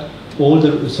used up all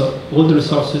the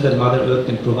resources that Mother Earth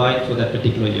can provide for that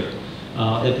particular year.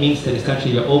 That means that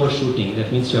essentially you're overshooting.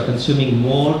 That means you're consuming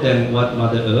more than what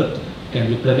Mother Earth can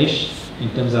replenish in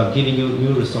terms of giving you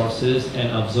new resources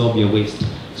and absorb your waste.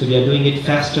 So we are doing it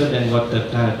faster than what the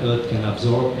planet Earth can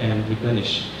absorb and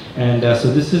replenish. And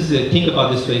so this is, think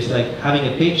about this way, it's like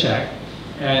having a paycheck,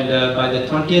 and by the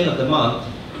 20th of the month,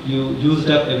 you used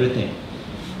up everything.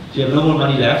 So you have no more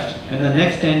money left, and the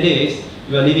next 10 days,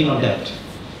 you are living on debt.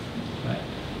 Right?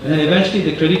 And then eventually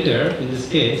the creditor, in this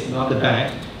case, not the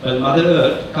bank, but Mother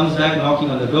Earth comes back knocking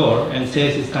on the door and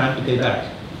says it's time to pay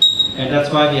back. And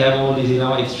that's why we have all these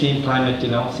extreme climate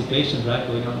situations, right,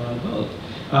 going on around the world.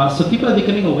 So people are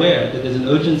becoming aware that there's an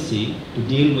urgency to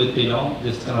deal with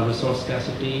this kind of resource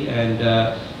scarcity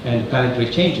and planetary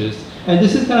changes. And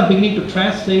this is kind of beginning to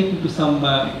translate into some,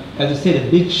 as I said, a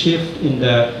big shift in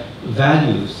the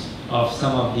values of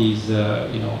some of these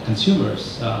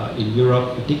consumers in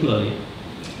Europe particularly.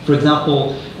 For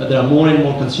example, there are more and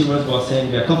more consumers who are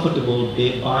saying they are comfortable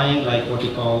buying like what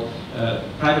we call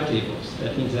private labels.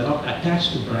 That means they're not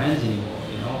attached to brands anymore.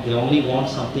 They only want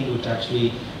something which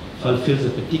actually fulfills a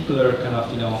particular kind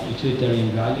of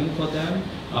utilitarian value for them,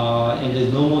 and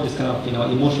there's no more this kind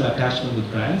of emotional attachment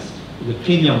with brands, the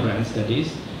premium brands that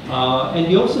is. And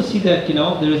we also see that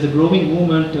there is a growing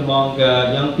movement among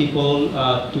young people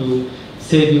to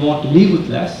say we want to live with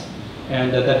less.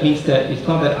 And that means that it's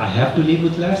not that I have to live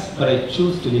with less, but I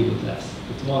choose to live with less.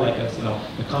 It's more like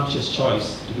a conscious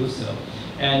choice to do so.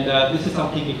 And this is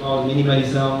something we call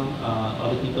minimalism.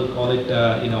 Other people call it,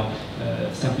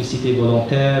 simplicité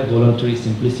volontaire, voluntary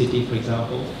simplicity, for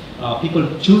example. People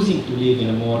choosing to live in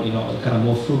a more, kind of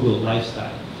more frugal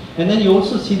lifestyle. And then you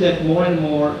also see that more and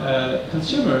more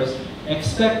consumers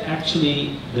expect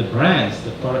actually the brands,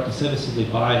 the product and services they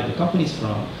buy the companies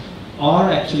from,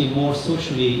 are actually more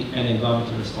socially and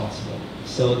environmentally responsible.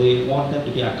 So they want them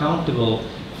to be accountable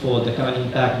for the kind of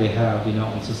impact they have,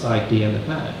 on society and the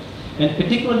planet. And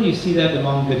particularly you see that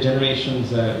among the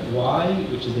generations Y,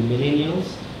 which is the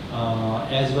millennials,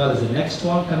 as well as the next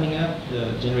one coming up,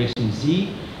 the generation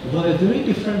Z, who have a very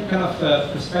different kind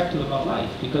of perspective about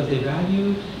life, because they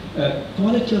value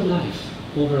quality of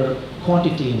life over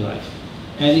quantity in life.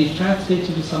 And it translates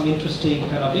into some interesting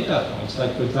kind of data points.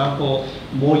 Like, for example,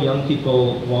 more young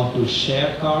people want to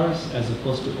share cars as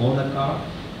opposed to own a car.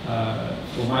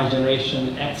 For my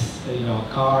generation, X,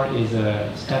 car is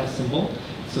a status symbol,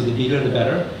 so the bigger the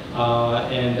better.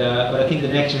 But I think the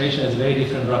next generation has a very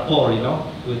different rapport,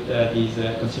 with these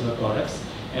consumer products.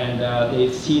 And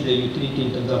they see the utility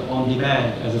in terms of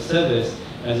on-demand as a service,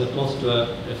 as opposed to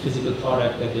a physical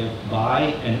product that they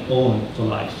buy and own for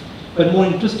life. But more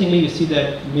interestingly, you see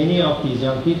that many of these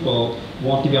young people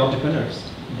want to be entrepreneurs.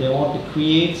 They want to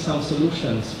create some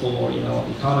solutions for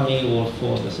the economy or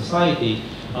for the society,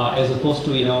 as opposed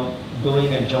to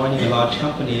going and joining a large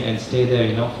company and stay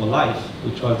there for life,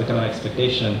 which was the kind of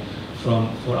expectation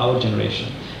for our generation.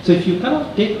 So if you kind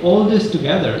of take all this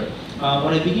together,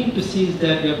 what I begin to see is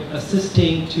that we are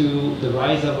assisting to the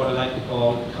rise of what I like to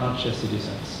call conscious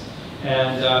citizens.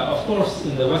 And of course,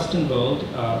 in the Western world,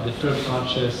 the term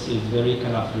conscious is very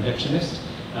kind of reductionist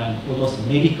and almost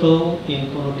medical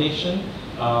in connotation.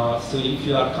 So if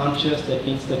you are conscious, that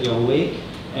means that you're awake.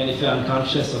 And if you're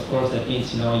unconscious, of course, that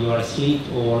means you are asleep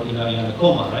or you're in a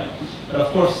coma, right? But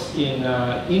of course, in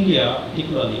India,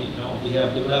 particularly, we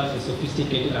have developed a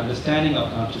sophisticated understanding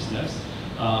of consciousness,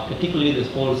 particularly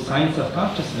this whole science of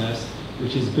consciousness,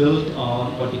 which is built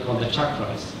on what we call the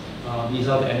chakras. These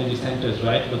are the energy centers,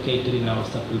 right, located in our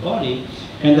subtle body.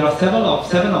 And there are seven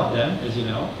of them, as you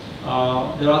know.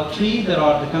 There are three that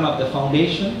are the kind of the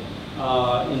foundation,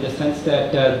 in the sense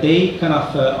that they kind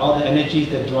of are the energies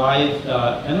that drive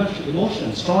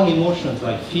emotions, strong emotions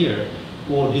like fear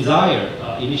or desire,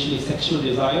 initially sexual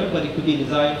desire, but it could be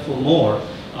desire for more,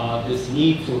 this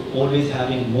need for always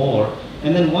having more.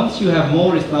 And then once you have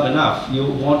more, it's not enough. You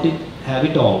want it, have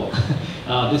it all.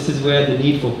 This is where the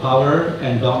need for power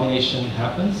and domination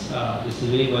happens. This is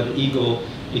really where the ego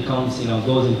becomes,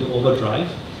 goes into overdrive.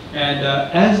 And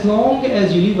as long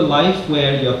as you live a life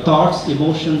where your thoughts,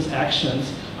 emotions,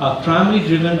 actions are primarily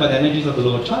driven by the energies of the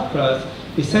lower chakras,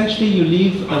 essentially you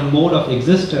live a mode of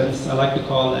existence I like to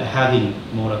call a having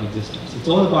mode of existence. It's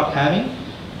all about having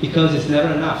because it's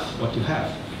never enough what you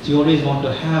have. So you always want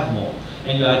to have more.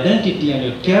 And your identity and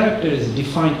your character is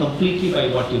defined completely by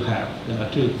what you have. The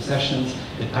material possessions,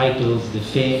 the titles, the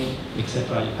fame,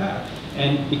 etc. you have.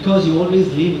 And because you always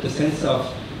live with a sense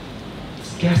of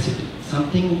scarcity,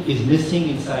 something is missing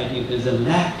inside you, there's a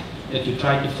lack that you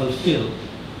try to fulfill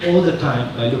all the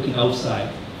time by looking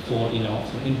outside for,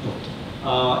 for input.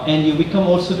 And you become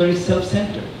also very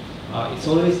self-centered. It's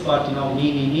always about,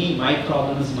 me, my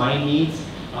problems, my needs.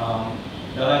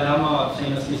 Dalai Lama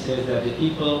famously says that the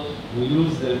people who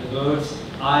use the words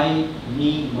I,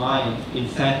 me, mine in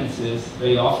sentences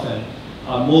very often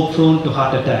are more prone to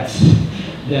heart attacks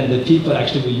than the people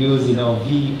actually who use,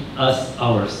 we, us,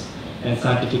 ours. And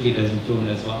scientifically it has been proven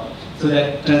as well. So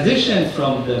that transition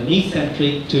from the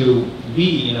me-centric to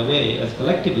we, in a way, as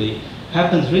collectively,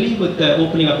 happens really with the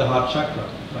opening of the heart chakra,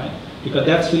 right? Because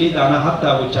that's really the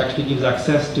anahata, which actually gives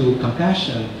access to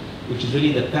compassion, which is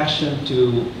really the passion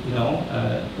to,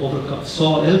 overcome,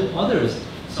 help others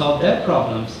solve their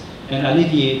problems and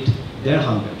alleviate their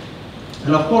hunger.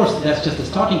 And of course, that's just the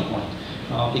starting point.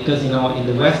 Because, in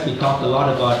the West, we talk a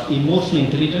lot about emotional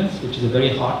intelligence, which is a very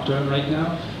hot term right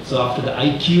now. So after the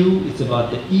IQ, it's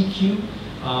about the EQ.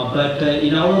 But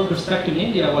in our perspective in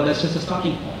India, well, that's just a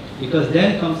starting point. Because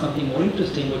then comes something more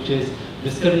interesting, which is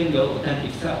discovering your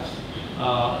authentic self.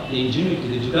 The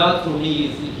ingenuity, the jugaad for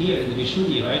me is here in the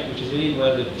Vishuddhi, right? Which is really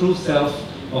where the true self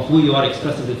of who you are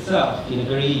expresses itself in a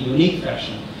very unique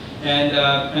fashion. And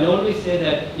I always say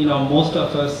that, most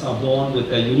of us are born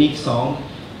with a unique song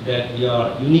that we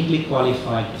are uniquely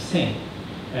qualified to sing.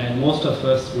 And most of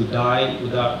us will die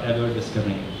without ever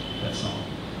discovering that song.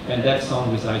 And that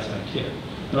song resides right here.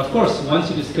 And of course, once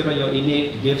you discover your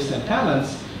innate gifts and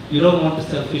talents, you don't want to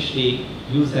selfishly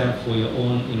use them for your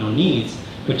own needs,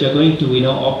 but you're going to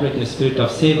operate in a spirit of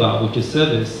seva, which is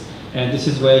service. And this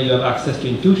is where you have access to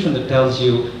intuition that tells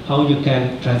you how you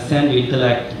can transcend your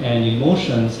intellect and your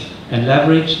emotions and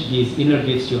leverage these inner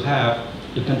gifts you have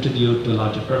to contribute to a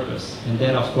larger purpose. And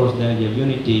then, of course, then you have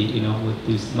unity, with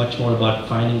this much more about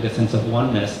finding the sense of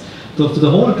oneness. So the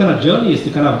whole kind of journey is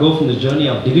to kind of go from the journey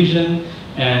of division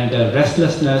and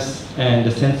restlessness and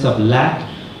the sense of lack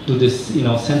to this,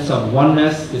 sense of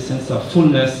oneness, the sense of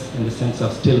fullness, and the sense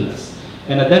of stillness.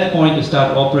 And at that point, you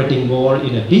start operating more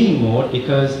in a being mode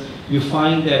because you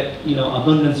find that,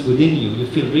 abundance within you. You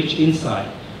feel rich inside.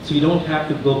 So you don't have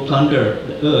to go plunder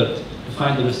the earth to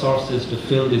find the resources to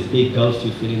fill this big gulf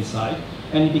you feel inside.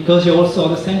 And because you're also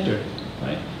other-centered,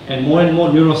 right? And more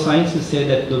neurosciences say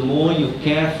that the more you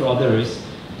care for others,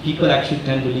 people actually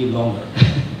tend to live longer.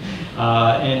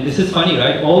 And this is funny,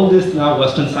 right? All this now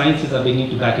Western sciences are beginning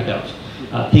to back it up.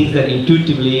 Things that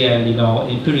intuitively and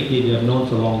empirically we have known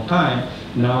for a long time,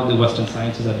 now the Western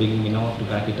sciences are beginning to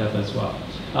back it up as well.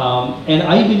 And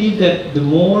I believe that the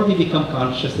more we become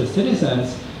conscious as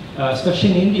citizens,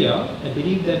 especially in India, I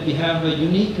believe that we have a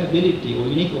unique ability or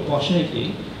unique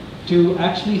opportunity to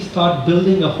actually start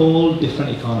building a whole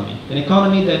different economy. An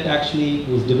economy that actually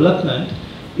whose development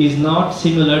is not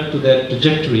similar to the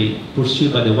trajectory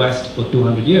pursued by the West for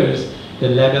 200 years that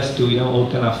led us to all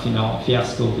kind of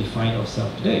fiasco we find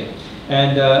ourselves today.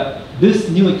 And this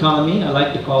new economy, I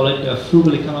like to call it a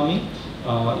frugal economy.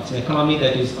 It's an economy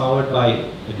that is powered by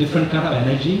a different kind of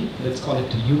energy. Let's call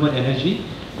it human energy.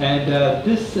 And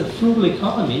this frugal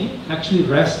economy actually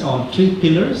rests on 3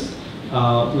 pillars,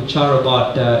 which are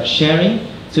about sharing.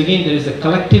 So again, there is a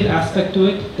collective aspect to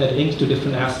it that links to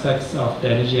different aspects of the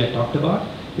energy I talked about.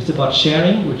 It's about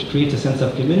sharing, which creates a sense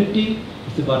of community.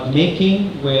 It's about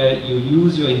making, where you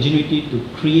use your ingenuity to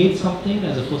create something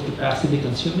as opposed to passively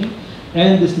consuming.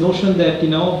 And this notion that,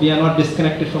 we are not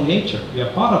disconnected from nature. We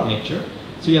are part of nature.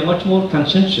 So we are much more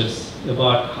conscientious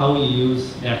about how you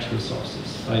use natural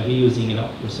resources by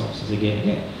reusing, resources again and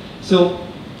again. So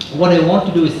what I want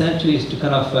to do essentially is to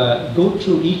kind of go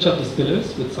through each of these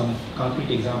pillars with some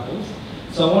concrete examples.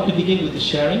 So I want to begin with the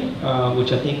sharing,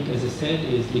 which I think, as I said,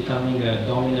 is becoming a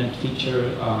dominant feature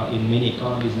in many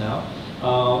economies now.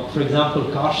 For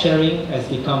example, car sharing has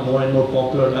become more and more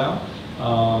popular now.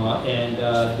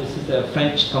 This is a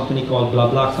French company called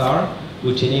BlaBlaCar,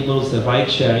 which enables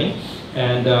ride sharing.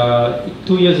 And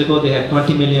 2 years ago, they had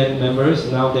 20 million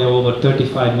members. Now they have over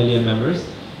 35 million members.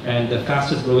 and the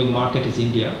fastest growing market is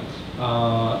India.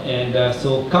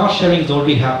 So car sharing is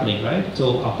already happening, right?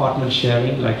 So apartment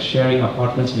sharing, like sharing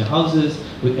apartments in your houses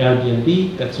with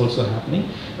Airbnb, that's also happening.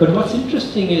 But what's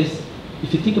interesting is,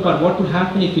 if you think about what would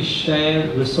happen if you share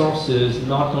resources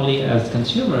not only as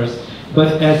consumers,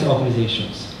 but as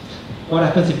organizations. What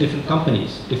happens if different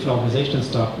companies, different organizations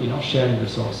start sharing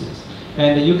resources?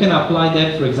 And you can apply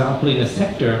that, for example, in a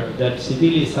sector that's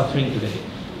severely suffering today,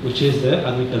 which is the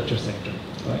agriculture sector,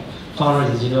 right? Farmers,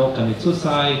 as you know, commit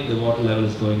suicide, the water level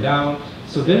is going down.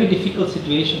 So very difficult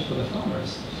situation for the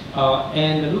farmers.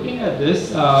 And looking at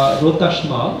this, Rohtash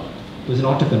Mal, who's an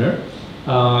entrepreneur,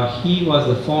 he was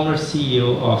the former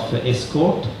CEO of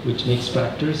Escort, which makes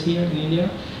tractors here in India.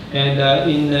 And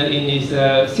in his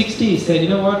 60s, he said, you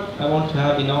know what, I want to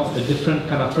have a different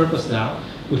kind of purpose now,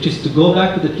 which is to go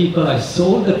back to the people I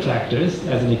sold the tractors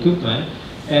as an equipment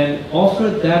and offer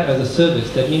that as a service.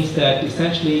 That means that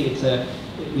essentially it's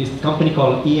this company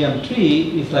called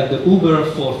EM3 is like the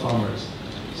Uber for farmers.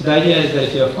 So the idea is that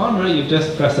if you're a farmer, you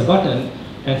just press a button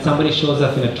and somebody shows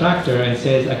up in a tractor and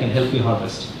says, I can help you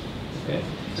harvest. Okay?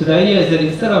 So the idea is that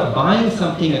instead of buying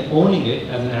something and owning it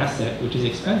as an asset, which is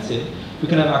expensive, we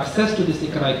can have access to this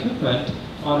kind of equipment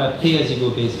on a pay-as-you-go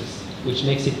basis, which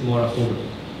makes it more affordable.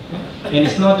 Okay? And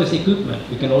it's not just equipment.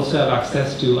 We can also have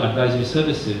access to advisory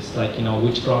services, like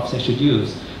which crops I should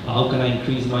use, how can I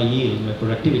increase my yield, my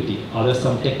productivity? Are there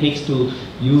some techniques to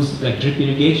use, like drip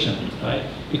irrigation, right?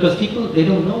 Because people, they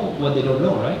don't know what they don't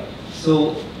know, right?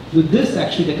 So with this,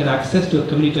 actually, they can access to a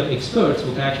community of experts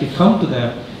who can actually come to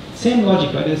them. Same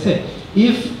logic, right? As I said,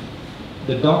 if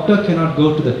the doctor cannot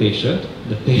go to the patient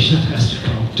has to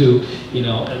come to,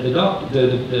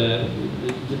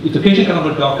 if the patient cannot go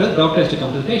to the doctor has to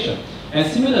come to the patient. And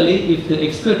similarly, if the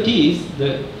expertise,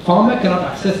 the farmer cannot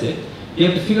access it, they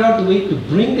have to figure out a way to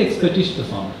bring the expertise to the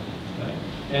farmer. Right?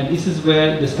 And this is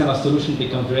where this kind of solution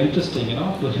becomes very interesting,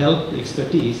 to help the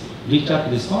expertise reach out to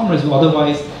these farmers who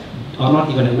otherwise are not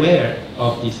even aware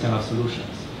of these kind of solutions.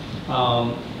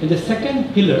 And the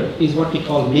second pillar is what we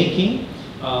call making.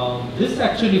 This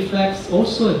actually reflects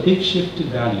also a big shift in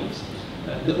values.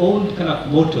 The old kind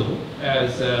of motto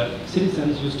as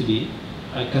citizens used to be,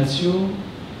 I consume,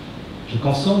 je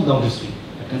consomme, donc je suis.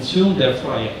 I consume,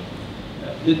 therefore I am.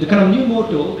 The kind of new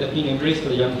motto that's being embraced by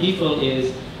the young people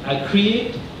is, I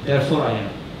create, therefore I am.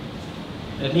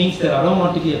 That means that I don't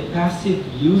want to be a passive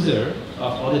user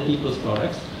of other people's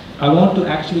products. I want to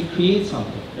actually create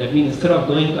something. That means instead of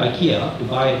going to IKEA to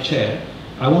buy a chair,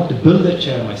 I want to build a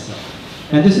chair myself.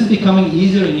 And this is becoming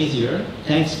easier and easier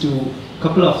thanks to a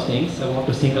couple of things. I want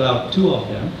to single out two of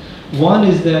them. One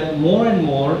is that more and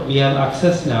more we have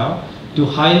access now to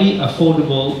highly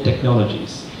affordable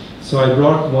technologies. So I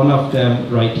brought one of them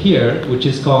right here, which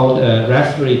is called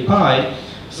Raspberry Pi.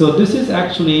 So this is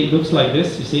actually, looks like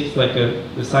this. You see, it's like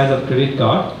the size of a credit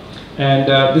card. And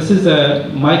this is a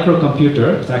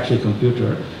microcomputer. It's actually a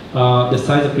computer, the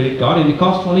size of a credit card, and it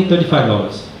costs only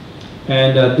 $35.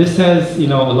 And this has, a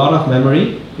lot of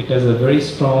memory. It has a very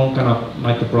strong kind of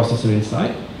microprocessor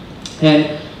inside.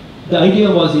 And the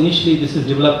idea was initially this is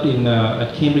developed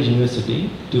at Cambridge University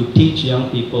to teach young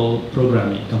people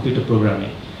programming, computer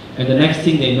programming. And the next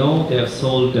thing they know, they have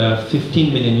sold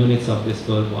 15 million units of this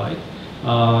worldwide,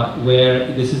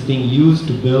 where this is being used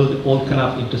to build all kind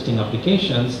of interesting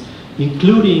applications,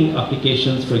 including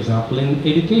applications, for example, in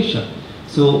education.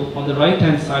 So on the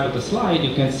right-hand side of the slide,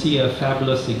 you can see a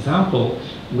fabulous example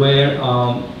where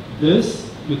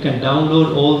you can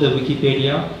download all the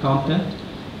Wikipedia content,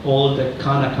 all the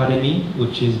Khan Academy,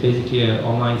 which is basically an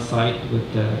online site with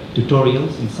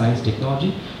tutorials in science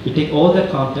technology. You take all that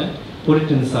content, put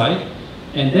it inside,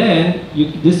 and then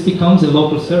this becomes a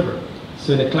local server.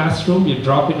 So in a classroom, you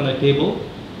drop it on a table,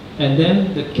 and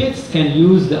then the kids can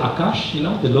use the Akash,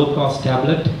 the low-cost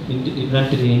tablet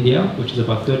invented in India, which is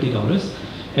about $30.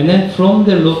 And then from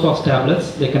their low-cost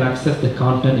tablets, they can access the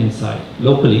content inside,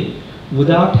 locally,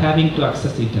 without having to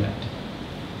access the internet.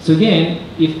 So again,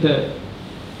 if the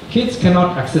kids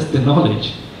cannot access the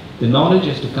knowledge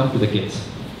has to come to the kids.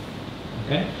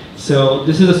 Okay? So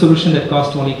this is a solution that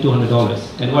costs only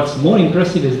 $200. And what's more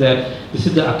impressive is that this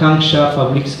is the Akanksha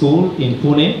Public School in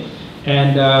Pune,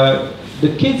 and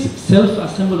the kids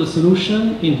self-assemble the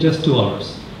solution in just 2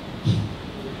 hours.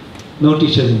 No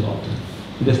teachers involved.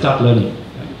 They start learning.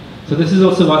 So this is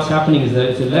also what's happening, is that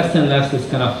it's less and less this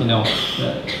kind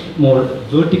of more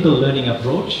vertical learning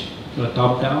approach,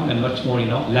 top-down, and much more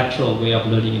lateral way of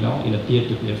learning in a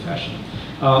peer-to-peer fashion.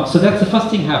 So that's the first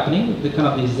thing happening. The kind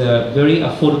of these very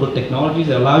affordable technologies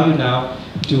that allow you now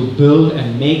to build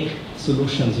and make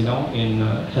solutions, you know, in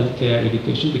healthcare,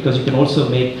 education, because you can also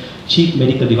make cheap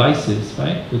medical devices,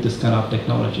 right, with this kind of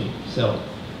technology. So,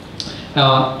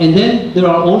 and then there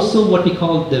are also what we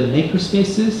call the maker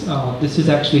spaces. This is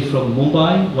actually from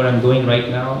Mumbai, where I'm going right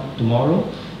now, tomorrow.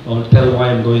 I'll tell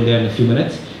why I'm going there in a few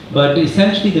minutes. But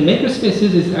essentially, the maker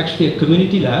spaces is actually a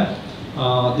community lab.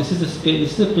 This is a space.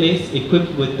 This is a place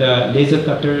equipped with laser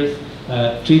cutters,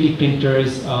 3D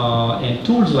printers, and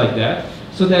tools like that,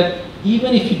 so that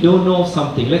even if you don't know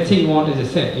something, let's say you want, as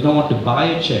I said, you don't want to buy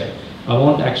a chair. I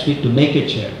want actually to make a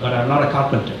chair, but I'm not a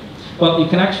carpenter. Well, you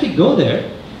can actually go there,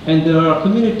 and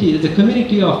there's a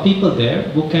community of people there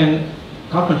who can,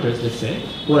 carpenters, let's say,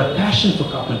 who have a passion for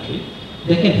carpentry.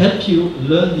 They can help you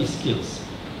learn these skills.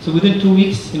 So within 2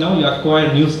 weeks, you know, you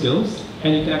acquire new skills,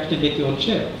 and you can actually make your own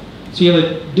chair. So you have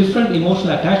a different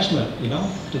emotional attachment, you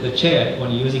know, to the chair when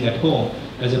you're using at home,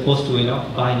 as opposed to, you know,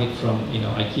 buying it from, you know,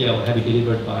 IKEA or have it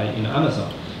delivered by, you know,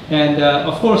 Amazon. And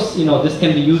of course, you know, this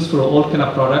can be used for all kind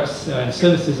of products and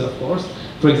services, of course.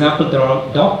 For example, there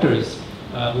are doctors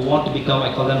who want to become,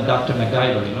 I call them Dr.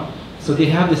 MacGyver, you know. So they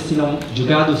have this, you know,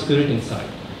 Jugadu spirit inside.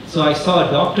 So I saw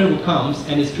a doctor who comes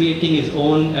and is creating his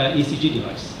own ECG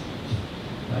device,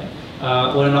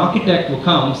 right? Or an architect who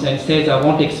comes and says, I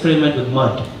want to experiment with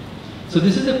mud. So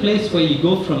this is a place where you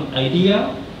go from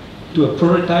idea to a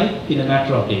prototype in a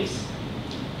matter of days.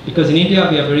 Because in India,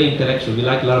 we are very intellectual. We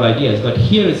like a lot of ideas. But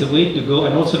here is a way to go.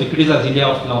 And also we criticize India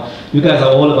of, you know, you guys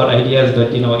are all about ideas,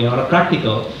 but, you know, you're not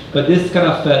practical. But this kind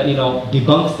of, you know,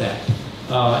 debunks that.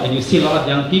 And you see a lot of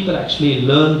young people actually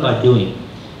learn by doing.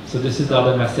 So this is the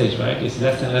other message, right? It's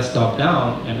less and less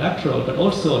top-down and lateral, but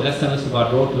also less and less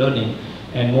about rote learning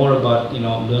and more about, you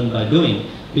know, learn by doing.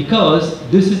 Because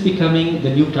this is becoming the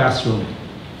new classroom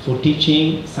for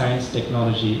teaching science,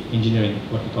 technology, engineering,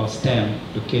 what we call STEM,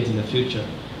 to kids in the future.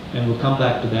 And we'll come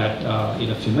back to that in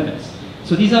a few minutes.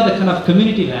 So these are the kind of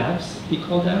community labs, we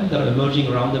call them, that are emerging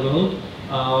around the world.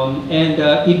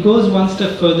 It goes one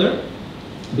step further,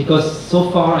 because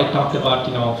so far I talked about,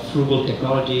 you know, frugal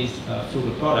technologies,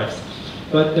 frugal products.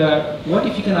 But what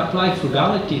if you can apply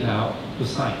frugality now to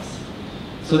science?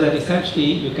 So that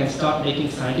essentially you can start making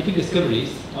scientific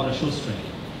discoveries on a shoestring.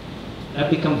 That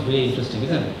becomes very interesting,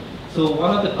 isn't it? So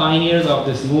one of the pioneers of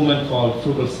this movement called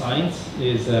frugal science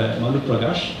is Manu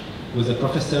Prakash, who is a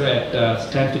professor at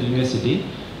Stanford University,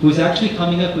 who is actually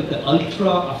coming up with the ultra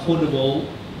affordable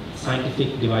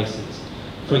scientific devices.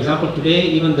 For example, today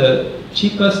even the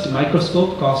cheapest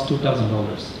microscope costs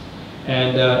 $2,000.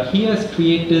 And he has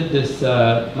created this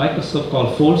microscope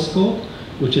called Foldscope,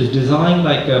 which is designed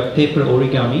like a paper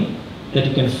origami that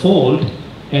you can fold,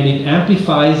 and it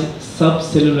amplifies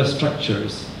subcellular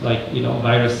structures like, you know,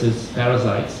 viruses,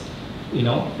 parasites, you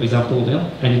know, for example, you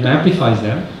know, and it amplifies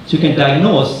them. So you can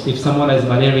diagnose if someone has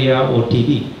malaria or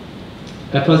TB.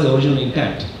 That was the original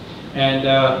intent. And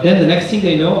then the next thing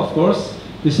they know, of course,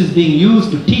 this is being used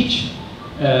to teach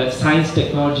science,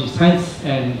 technology, science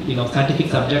and, you know, scientific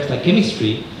subjects like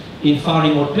chemistry in far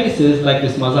remote places like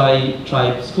this Maasai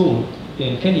tribe school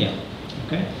in Kenya,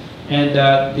 okay? And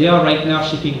they are right now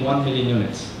shipping 1 million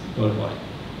units worldwide.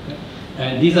 Okay?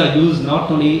 And these are used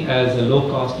not only as a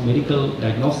low-cost medical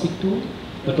diagnostic tool,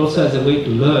 but also as a way to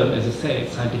learn, as I say,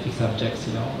 scientific subjects,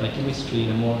 you know, like chemistry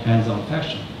in a more hands-on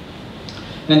fashion.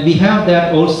 And we have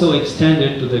that also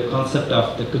extended to the concept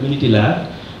of the community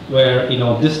lab, where, you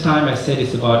know, this time I said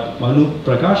it's about Manu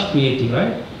Prakash creating,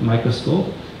 right, a microscope,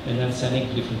 and then sending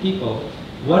to different people.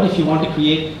 What if you want to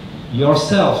create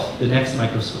yourself the next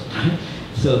microscope, right?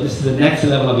 So this is the next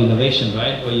level of innovation,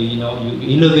 right? Where you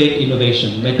innovate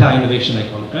innovation, meta-innovation I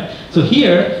call it, right? So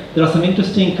here, there are some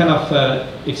interesting kind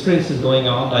of experiences going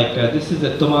on, like this is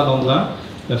Thomas Landrin,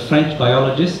 a French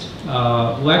biologist,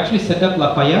 who actually set up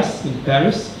La Paillasse in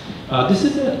Paris. This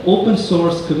is an open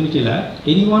source community lab.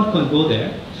 Anyone can go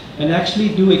there and actually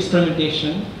do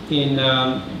experimentation in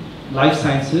life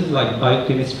sciences like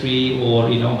biochemistry or,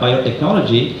 you know,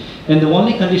 biotechnology. And the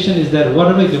only condition is that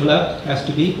whatever you develop has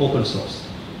to be open source.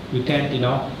 You can't, you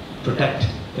know, protect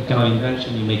the kind of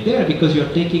invention you make there, because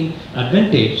you're taking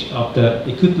advantage of the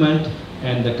equipment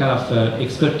and the kind of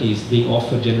expertise being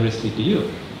offered generously to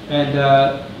you.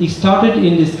 And he started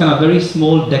in this kind of very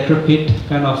small, decrepit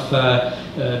kind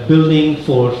of building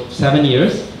for 7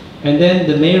 years. And then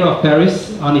the mayor of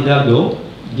Paris, Anne Hidalgo,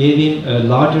 gave him a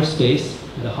larger space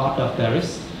in the heart of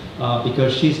Paris,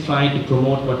 because she's trying to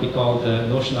promote what we call the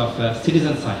notion of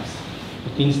citizen science.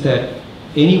 It means that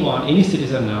anyone, any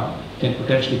citizen now, can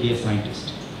potentially be a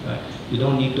scientist. Right? You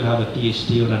don't need to have a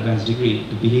PhD or an advanced degree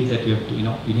to believe that you have to, you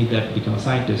know, you need that to become a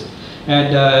scientist.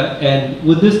 And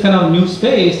with this kind of new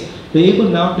space, they're able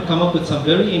now to come up with some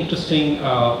very interesting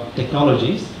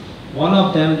technologies. One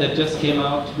of them that just came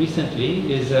out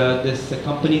recently is this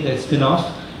company that's spin-off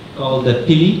called the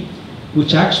Pili,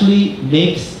 which actually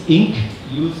makes ink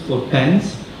used for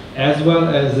pens as well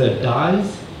as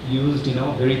dyes used,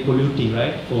 very polluting,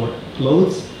 right, for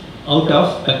clothes out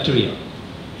of bacteria.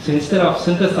 So instead of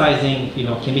synthesizing,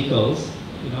 chemicals,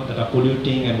 that are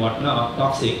polluting and whatnot,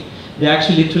 toxic, they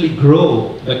actually literally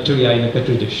grow bacteria in a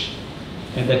petri dish,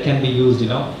 and that can be used,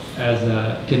 as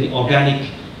can be organic,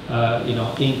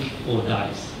 ink or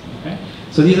dyes. Okay?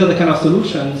 So these are the kind of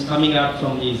solutions coming out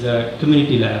from these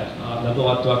community lab,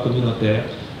 laboratoire communautaire,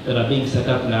 that are being set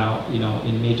up now,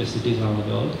 in major cities around the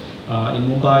world. In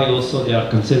Mumbai also, they are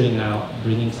considering now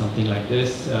bringing something like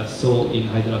this. So in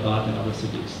Hyderabad and other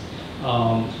cities.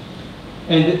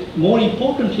 And more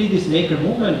importantly, this maker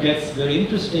movement gets very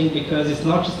interesting because it's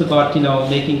not just about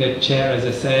making a chair, as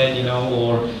I said,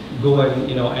 or go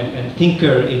and and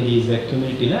tinker in these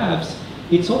community labs.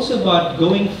 It's also about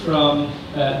going from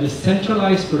the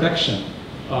centralized production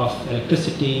of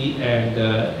electricity and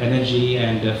energy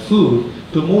and food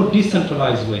to a more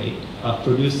decentralized way of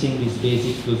producing these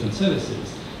basic goods and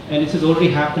services. And this is already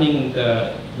happening in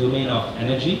the domain of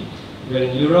energy, where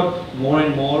in Europe, more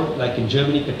and more, like in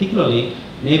Germany particularly,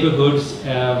 neighborhoods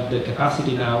have the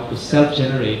capacity now to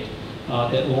self-generate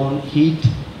their own heat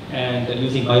and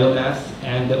using biomass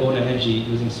and their own energy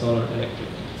using solar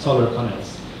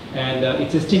panels. And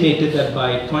it's estimated that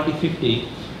by 2050,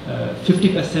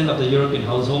 50% of the European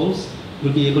households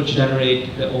will be able to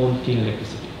generate their own clean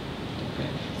electricity. Okay?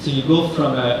 So you go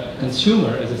from a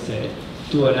consumer, as I said,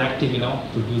 to an active,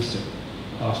 producer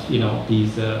of,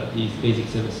 these basic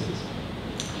services.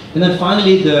 And then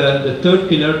finally, the third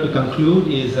pillar to conclude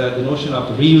is the notion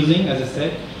of reusing. As I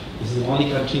said, this is the only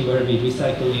country where we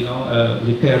recycle,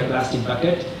 repair plastic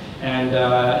bucket.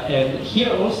 And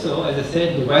here also, as I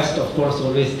said, the West, of course,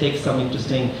 always takes some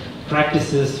interesting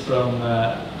practices from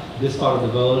this part of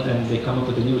the world, and they come up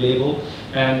with a new label.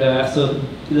 And so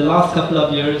in the last couple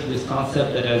of years, this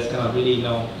concept that has kind of really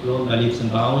grown by leaps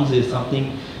and bounds is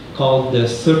something called the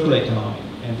circular economy.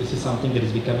 And this is something that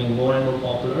is becoming more and more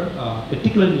popular,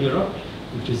 particularly in Europe,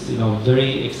 which is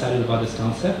very excited about this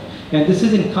concept. And this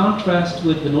is in contrast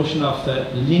with the notion of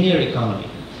linear economy.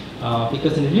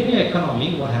 Because in a linear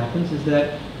economy, what happens is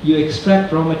that you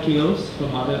extract raw materials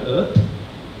from Mother Earth,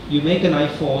 you make an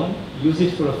iPhone, use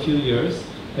it for a few years,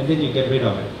 and then you get rid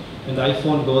of it. And the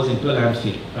iPhone goes into a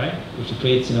landfill, right? Which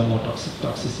creates more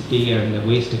toxicity and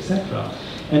waste, etc.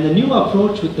 And the new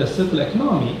approach with the circular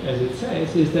economy, as it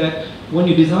says, is that when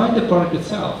you design the product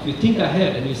itself, you think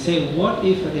ahead and you say, what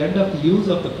if at the end of the use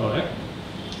of the product,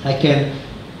 I can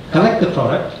collect the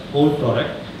product, old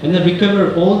product, and then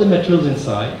recover all the materials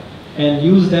inside and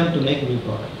use them to make a new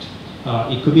product.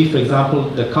 It could be, for example,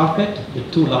 the carpet, the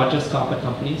two largest carpet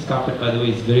companies. Carpet, by the way,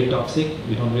 is very toxic.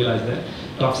 We don't realize that.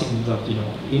 Toxic in terms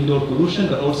of indoor pollution,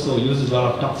 but also uses a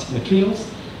lot of toxic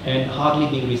materials and hardly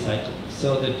being recycled.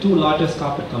 So the two largest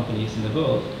carpet companies in the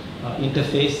world,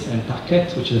 Interface and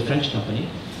Tarkett, which is a French company,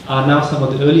 are now some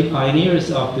of the early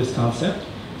pioneers of this concept.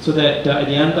 So that at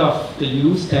the end of the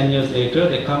use, 10 years later,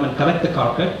 they come and collect the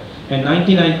carpet, and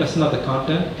 99% of the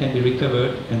content can be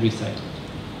recovered and recycled.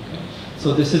 Okay?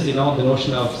 So this is, the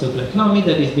notion of circular economy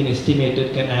that is being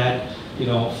estimated can add,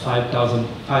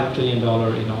 $5 trillion,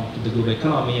 to the global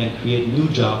economy and create new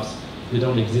jobs that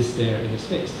don't exist there in the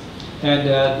space. And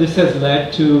this has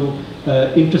led to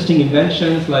interesting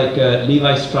inventions like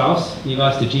Levi Strauss.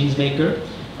 Levi's the jeans maker.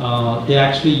 They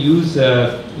actually use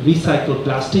recycled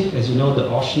plastic. As you know, the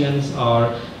oceans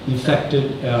are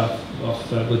infected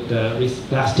with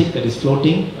plastic that is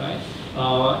floating, right?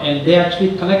 And they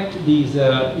actually collect these,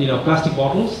 plastic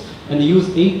bottles, and they use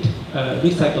 8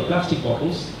 recycled plastic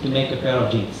bottles to make a pair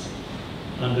of jeans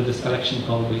under this collection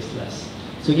called Wasteless.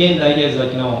 So again, the idea is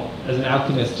like, as an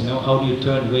alchemist, how do you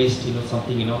turn waste into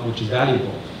something, which is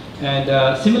valuable?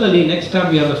 And similarly, next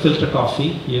time we have a filter coffee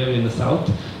here in the South,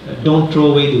 don't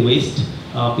throw away the waste,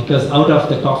 because out of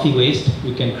the coffee waste,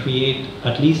 we can create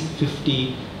at least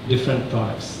 50 different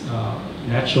products.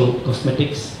 Natural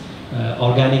cosmetics,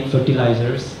 organic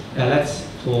fertilizers, pellets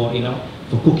for,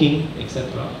 for cooking,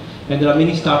 etc. And there are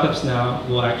many startups now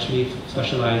who are actually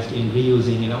specialized in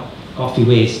reusing, coffee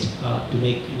waste to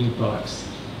make new products.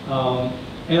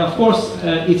 And of course,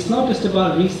 it's not just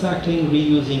about recycling,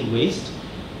 reusing waste,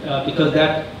 because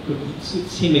that could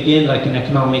seem again like an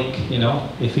economic,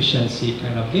 efficiency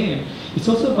kind of game. It's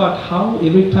also about how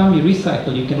every time you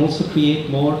recycle, you can also create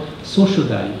more social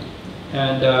value.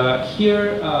 And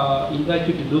here, I invite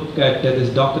you to look at this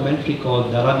documentary called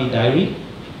Dharavi Diary,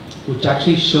 which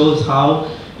actually shows how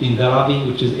in Dharavi,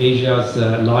 which is Asia's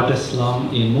largest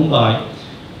slum in Mumbai,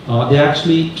 They're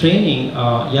actually training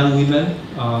young women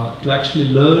to actually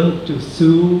learn to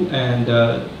sew and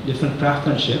different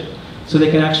craftsmanship, so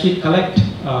they can actually collect,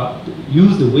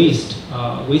 use the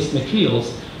waste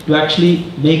materials to actually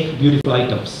make beautiful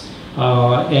items.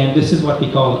 And this is what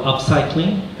we call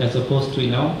upcycling, as opposed to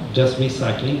just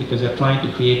recycling, because we're trying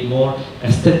to create more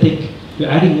aesthetic, we're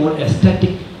adding more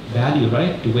aesthetic value,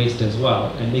 right, to waste as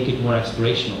well, and make it more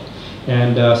aspirational.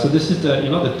 And so this is the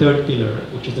the third pillar,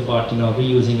 which is about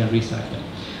reusing and recycling.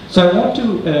 So I want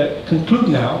to conclude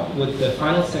now with the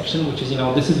final section, which is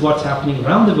this is what's happening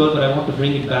around the world, but I want to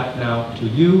bring it back now to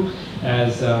you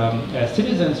as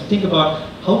citizens. Think about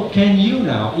how can you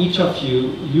now, each of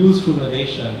you, use food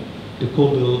innovation to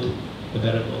co-build a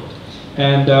better world.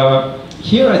 And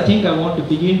here I think I want to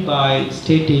begin by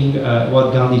stating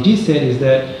what Gandhiji said, is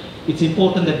that it's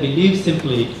important that we live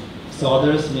simply so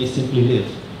others may simply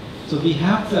live. So we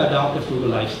have to adopt a frugal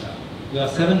lifestyle. We are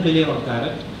 7 billion on the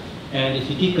planet, and if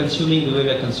we keep consuming the way we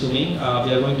are consuming,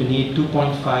 we are going to need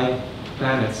 2.5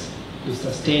 planets to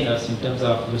sustain us in terms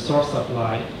of resource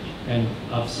supply and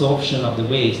absorption of the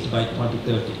waste by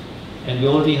 2030. And we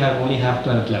already have only half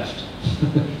planet left.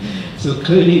 So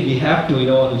clearly we have to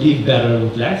live better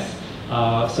with less.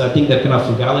 So I think that kind of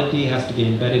frugality has to be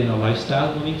embedded in our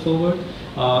lifestyle moving forward.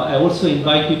 I also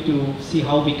invite you to see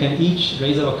how we can each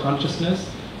raise our consciousness,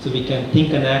 so we can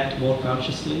think and act more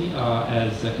consciously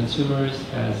as consumers,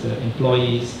 as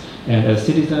employees, and as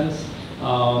citizens.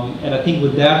 And I think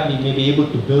with that, we may be able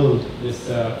to build this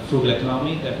frugal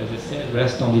economy that, as I said,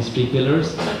 rests on these three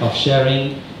pillars of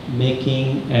sharing,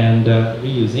 making, and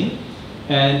reusing.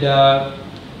 And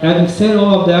having said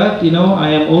all of that, I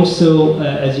am also,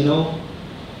 as you know,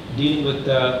 dealing with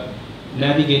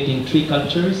navigating three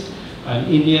cultures. I'm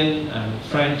Indian, I'm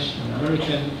French, I'm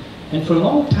American. And for a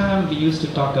long time, we used to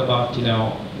talk about,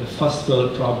 the first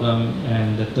world problem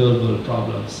and the third world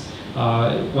problems.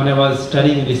 When I was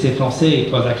studying in lycée française,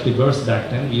 it was actually worse back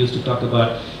then. We used to talk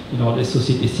about, the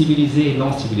société civilisée et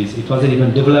non civilisée. It wasn't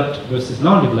even developed versus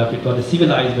non-developed. It was the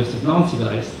civilized versus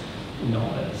non-civilized,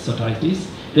 societies.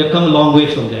 We have come a long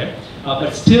way from there.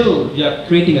 But still, we are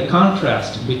creating a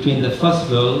contrast between the first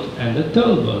world and the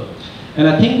third world. And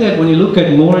I think that when you look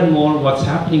at more and more, what's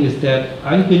happening is that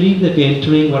I believe that we're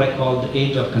entering what I call the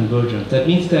age of convergence. That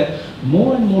means that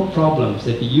more and more problems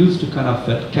that we used to kind of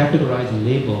categorize and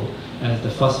label as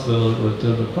the first world or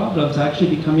third world problems are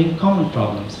actually becoming common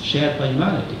problems shared by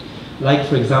humanity. Like,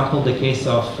 for example, the case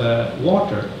of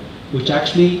water, which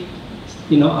actually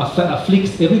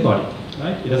afflicts everybody.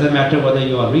 Right? It doesn't matter whether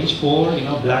you are rich, poor,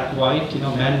 black, white,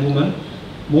 man, woman.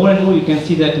 More and more you can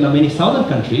see that many southern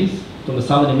countries from the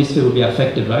southern hemisphere will be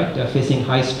affected, right? They are facing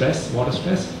high stress, water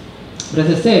stress. But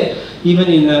as I said, even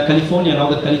in California and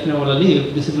all the California where I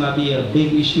live, this is going to be a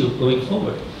big issue going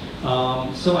forward.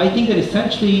 So I think that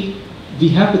essentially we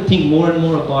have to think more and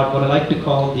more about what I like to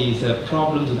call these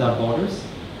problems without borders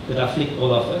that afflict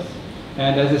all of us.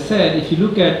 And as I said, if you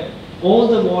look at all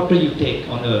the water you take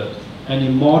on Earth and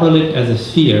you model it as a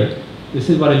sphere, this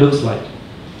is what it looks like.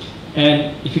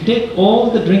 And if you take all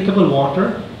the drinkable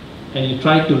water and you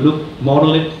try to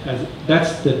model it as,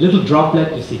 that's the little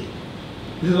droplet you see.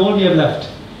 This is all we have left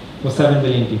for 7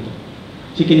 billion people.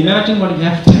 So you can imagine when we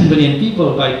have 10 billion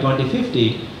people by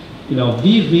 2050,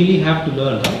 we really have to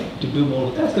learn, right, to do more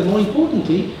with less. But more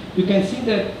importantly, you can see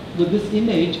that with this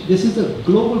image, this is a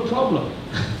global problem.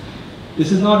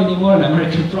 This is not anymore an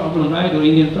American problem, right, or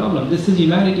Indian problem. This is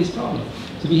humanity's problem.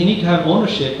 So we need to have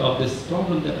ownership of this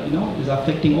problem that is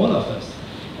affecting all of us.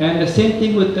 And the same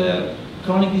thing with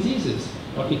chronic diseases,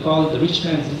 what we call the rich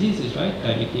man's diseases, right?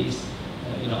 Diabetes,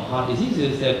 heart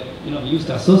diseases that we used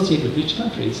to associate with rich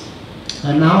countries,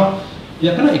 and now we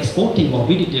are kind of exporting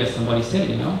morbidity, as somebody said,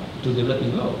 to the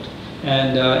developing world.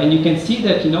 And you can see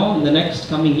that in the next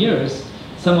coming years,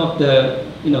 some of the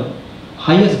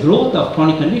highest growth of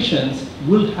chronic conditions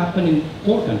will happen in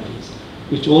poor countries,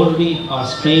 which already are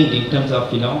strained in terms of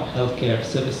healthcare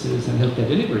services and healthcare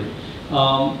delivery.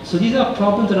 So these are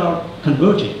problems that are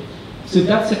converging. So if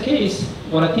that's the case,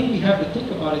 what I think we have to think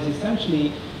about is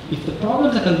essentially, if the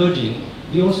problems are converging,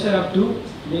 we also have to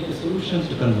make the solutions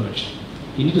to converge.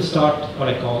 We need to start what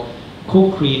I call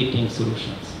co-creating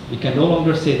solutions. We can no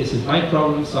longer say, this is my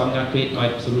problem, so I'm going to create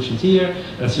my solutions here.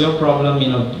 That's your problem,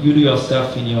 you do your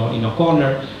stuff in your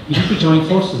corner. We need to join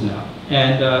forces now.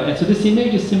 And so this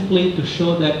image is simply to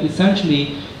show that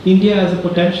essentially India has a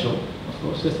potential. Of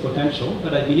course, there's potential,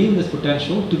 but I believe in this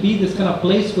potential to be this kind of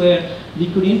place where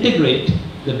we could integrate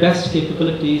the best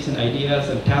capabilities and ideas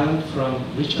and talent from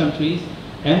rich countries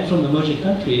and from emerging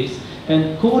countries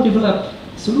and co-develop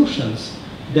solutions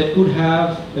that could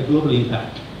have a global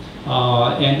impact.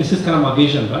 And this is kind of my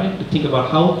vision, right? To think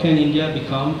about how can India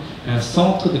become a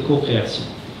centre de co-création,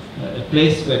 a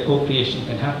place where co-creation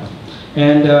can happen.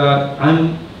 And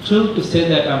I'm thrilled to say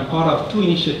that I'm part of two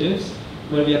initiatives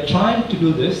where we are trying to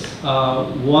do this,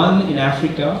 one in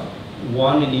Africa,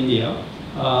 one in India.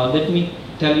 Let me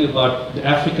tell you about the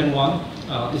African one.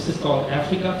 This is called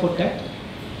Africa for Tech.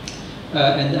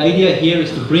 And the idea here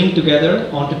is to bring together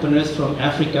entrepreneurs from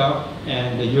Africa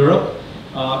and Europe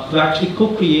to actually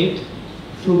co-create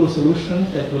frugal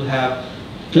solutions that will have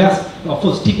of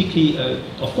course, typically,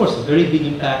 of course, a very big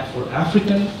impact for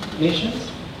African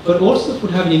nations, but also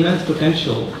could have an immense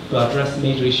potential to address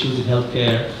major issues in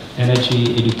healthcare,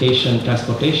 energy, education,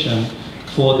 transportation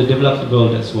for the developed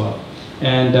world as well.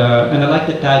 And I like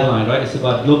the tagline, right? It's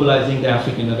about globalizing the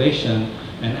African innovation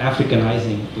and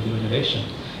Africanizing the innovation.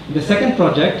 The second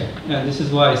project, and this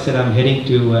is why I said I'm heading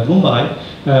to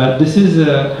Mumbai, this is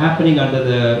happening under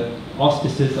the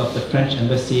auspices of the French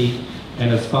Embassy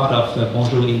and as part of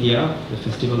Bonjour India, the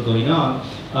festival going on.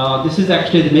 This is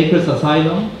actually the Makers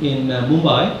Asylum in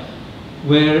Mumbai,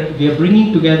 where we are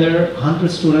bringing together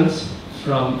 100 students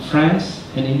from France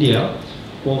and India.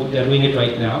 They're doing it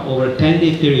right now, over a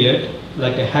 10-day period,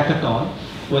 like a hackathon,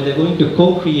 where they're going to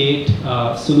co-create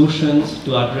solutions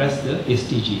to address the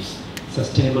SDGs.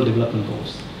 Sustainable Development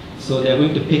Goals. So they're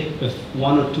going to pick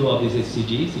one or two of these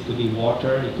SDGs. It could be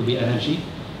water, it could be energy,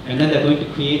 and then they're going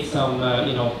to create some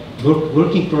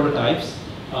working prototypes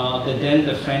that then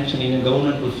the French and Indian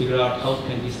government will figure out how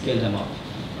can we scale them up.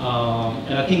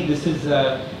 And I think this is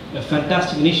a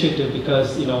fantastic initiative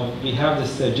because we have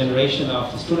this generation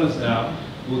of students now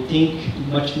who think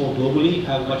much more globally,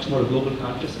 have much more global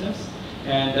consciousness.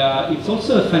 And it's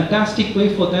also a fantastic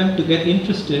way for them to get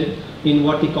interested in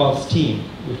what we call STEAM,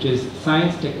 which is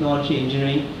science, technology,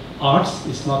 engineering, arts.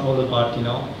 It's not all about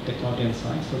technology and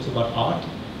science, it's also about art,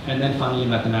 and then finally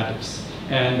mathematics.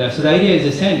 And so the idea is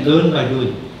essentially learn by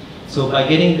doing. So by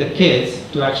getting the kids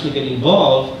to actually get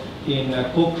involved in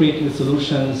co-creating the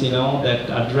solutions that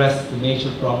address the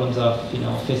major problems of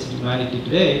facing humanity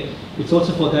today, it's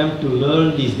also for them to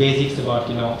learn these basics about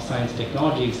science,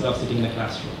 technology instead of sitting in a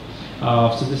classroom.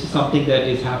 So this is something that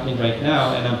is happening right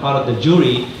now, and I'm part of the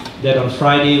jury that on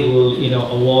Friday will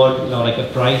award like a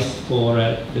prize for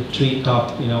the 3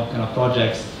 top kind of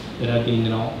projects that have been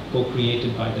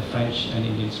co-created by the French and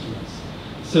Indian students.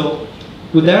 So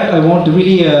with that, I want to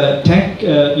really thank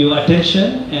your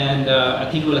attention, and I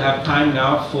think we'll have time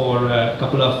now for a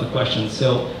couple of the questions.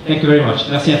 So thank you very much.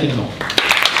 Merci infiniment.